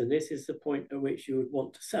 yes, it is. And this is the point at which you would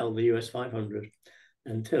want to sell the US 500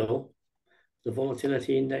 until the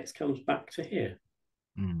volatility index comes back to here.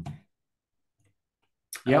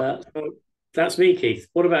 Yep. So that's me, Keith.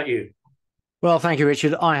 What about you? Well, thank you,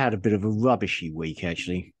 Richard. I had a bit of a rubbishy week,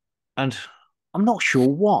 actually. And I'm not sure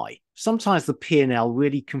why. Sometimes the P&L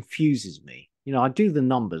really confuses me. I do the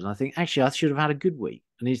numbers and I think, actually, I should have had a good week.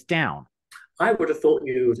 And it's down. I would have thought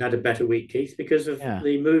you would have had a better week, Keith, because of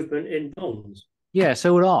the movement in bonds. Yeah,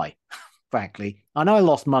 so would I, frankly. I know I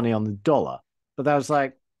lost money on the dollar, but that was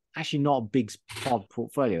actually not a big part of the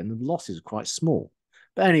portfolio, and the losses are quite small.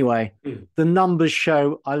 But anyway, the numbers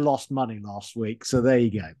show I lost money last week, so there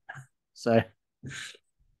you go. So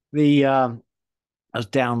I was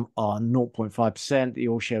down on 0.5%. The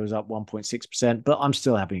all share was up 1.6%, but I'm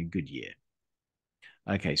still having a good year.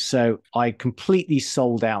 Okay, so I completely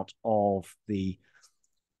sold out of the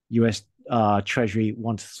US Treasury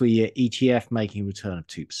 1 to 3 year ETF, making a return of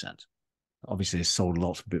 2%. Obviously, I sold a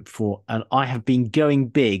lot a bit before, and I have been going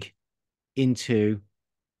big into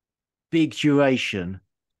big duration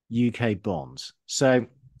UK bonds. So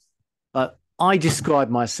I describe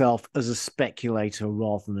myself as a speculator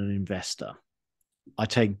rather than an investor. I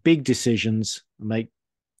take big decisions, make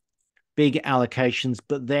big allocations,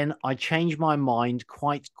 but then I change my mind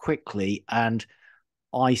quite quickly and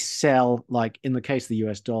I sell, like in the case of the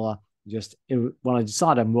US dollar, just when I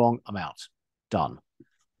decide I'm wrong, I'm out, done.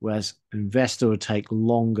 Whereas an investor would take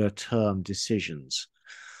longer term decisions.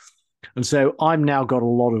 And so I've now got a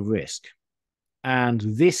lot of risk. And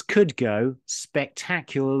this could go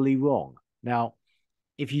spectacularly wrong. Now,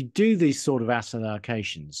 if you do these sort of asset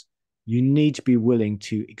allocations, you need to be willing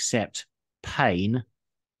to accept pain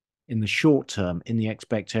in the short term in the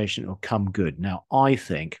expectation it'll come good. Now, I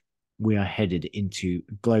think we are headed into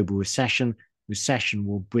a global recession. Recession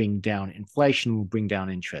will bring down inflation, will bring down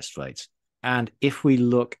interest rates. And if we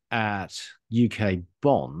look at UK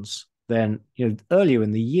bonds, then earlier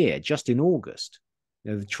in the year, just in August,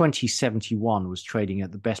 the 2071 was trading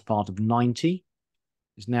at the best part of 90,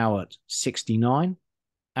 is now at 69.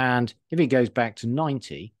 And if it goes back to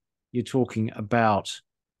 90, you're talking about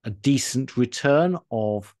a decent return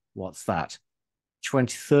of, what's that,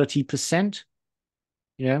 20, 30%,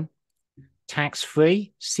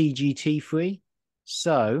 tax-free, CGT-free.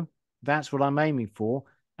 So that's what I'm aiming for.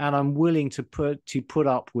 And I'm willing to put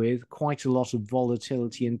up with quite a lot of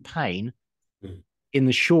volatility and pain in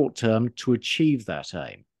the short term to achieve that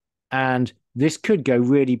aim. And this could go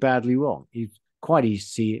really badly wrong. You quite easily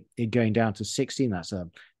see it going down to 16. That's a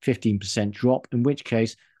 15% drop, in which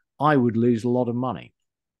case I would lose a lot of money.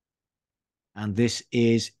 And this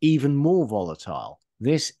is even more volatile.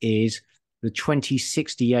 This is the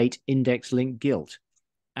 2068 index-linked gilt.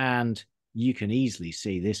 And you can easily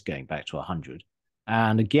see this going back to 100.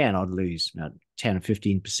 And again, I'd lose 10 or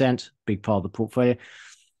 15%, big part of the portfolio.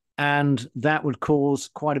 And that would cause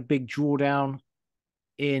quite a big drawdown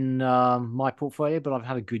in my portfolio, but I've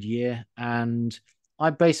had a good year. And I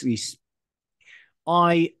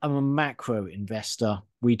am a macro investor.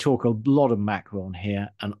 We talk a lot of macro on here,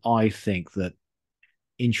 and I think that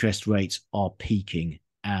interest rates are peaking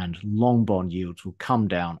and long bond yields will come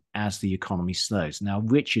down as the economy slows. Now,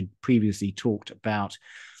 Richard previously talked about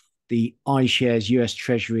the iShares US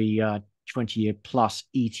Treasury 20-year plus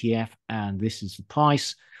ETF, and this is the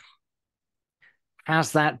price.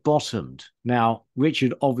 Has that bottomed? Now,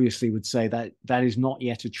 Richard obviously would say that that is not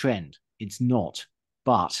yet a trend. It's not.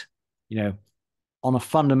 But, on a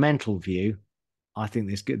fundamental view, I think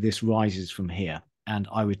this rises from here, and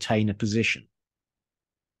I retain a position.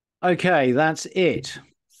 Okay, that's it.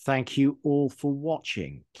 Thank you all for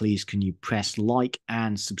watching. Please can you press like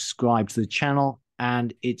and subscribe to the channel,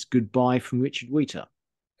 and it's goodbye from Richard Wheater.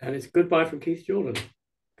 And it's goodbye from Keith Jordan.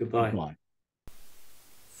 Goodbye. Goodbye.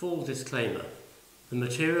 Full disclaimer. The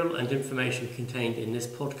material and information contained in this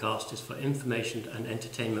podcast is for information and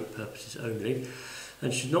entertainment purposes only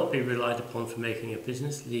and should not be relied upon for making a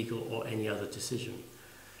business, legal or any other decision.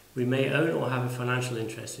 We may own or have a financial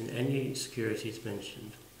interest in any securities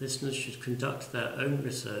mentioned. Listeners should conduct their own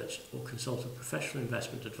research or consult a professional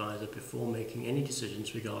investment advisor before making any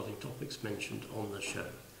decisions regarding topics mentioned on the show.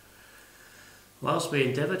 Whilst we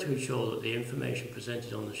endeavour to ensure that the information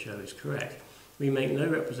presented on the show is correct, We make no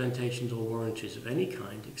representations or warranties of any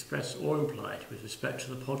kind, express or implied, with respect to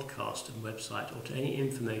the podcast and website or to any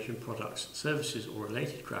information, products, services or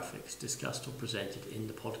related graphics discussed or presented in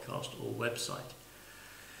the podcast or website.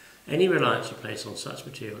 Any reliance you place on such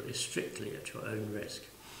material is strictly at your own risk.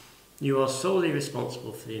 You are solely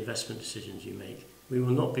responsible for the investment decisions you make. We will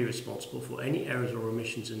not be responsible for any errors or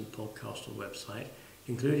omissions in the podcast or website,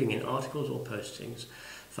 including in articles or postings,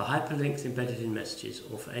 for hyperlinks embedded in messages,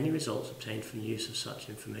 or for any results obtained from the use of such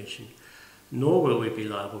information. Nor will we be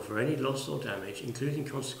liable for any loss or damage, including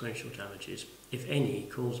consequential damages, if any,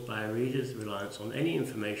 caused by a reader's reliance on any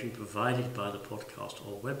information provided by the podcast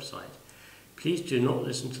or website. Please do not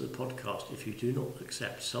listen to the podcast if you do not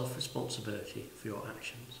accept self-responsibility for your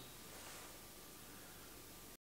actions.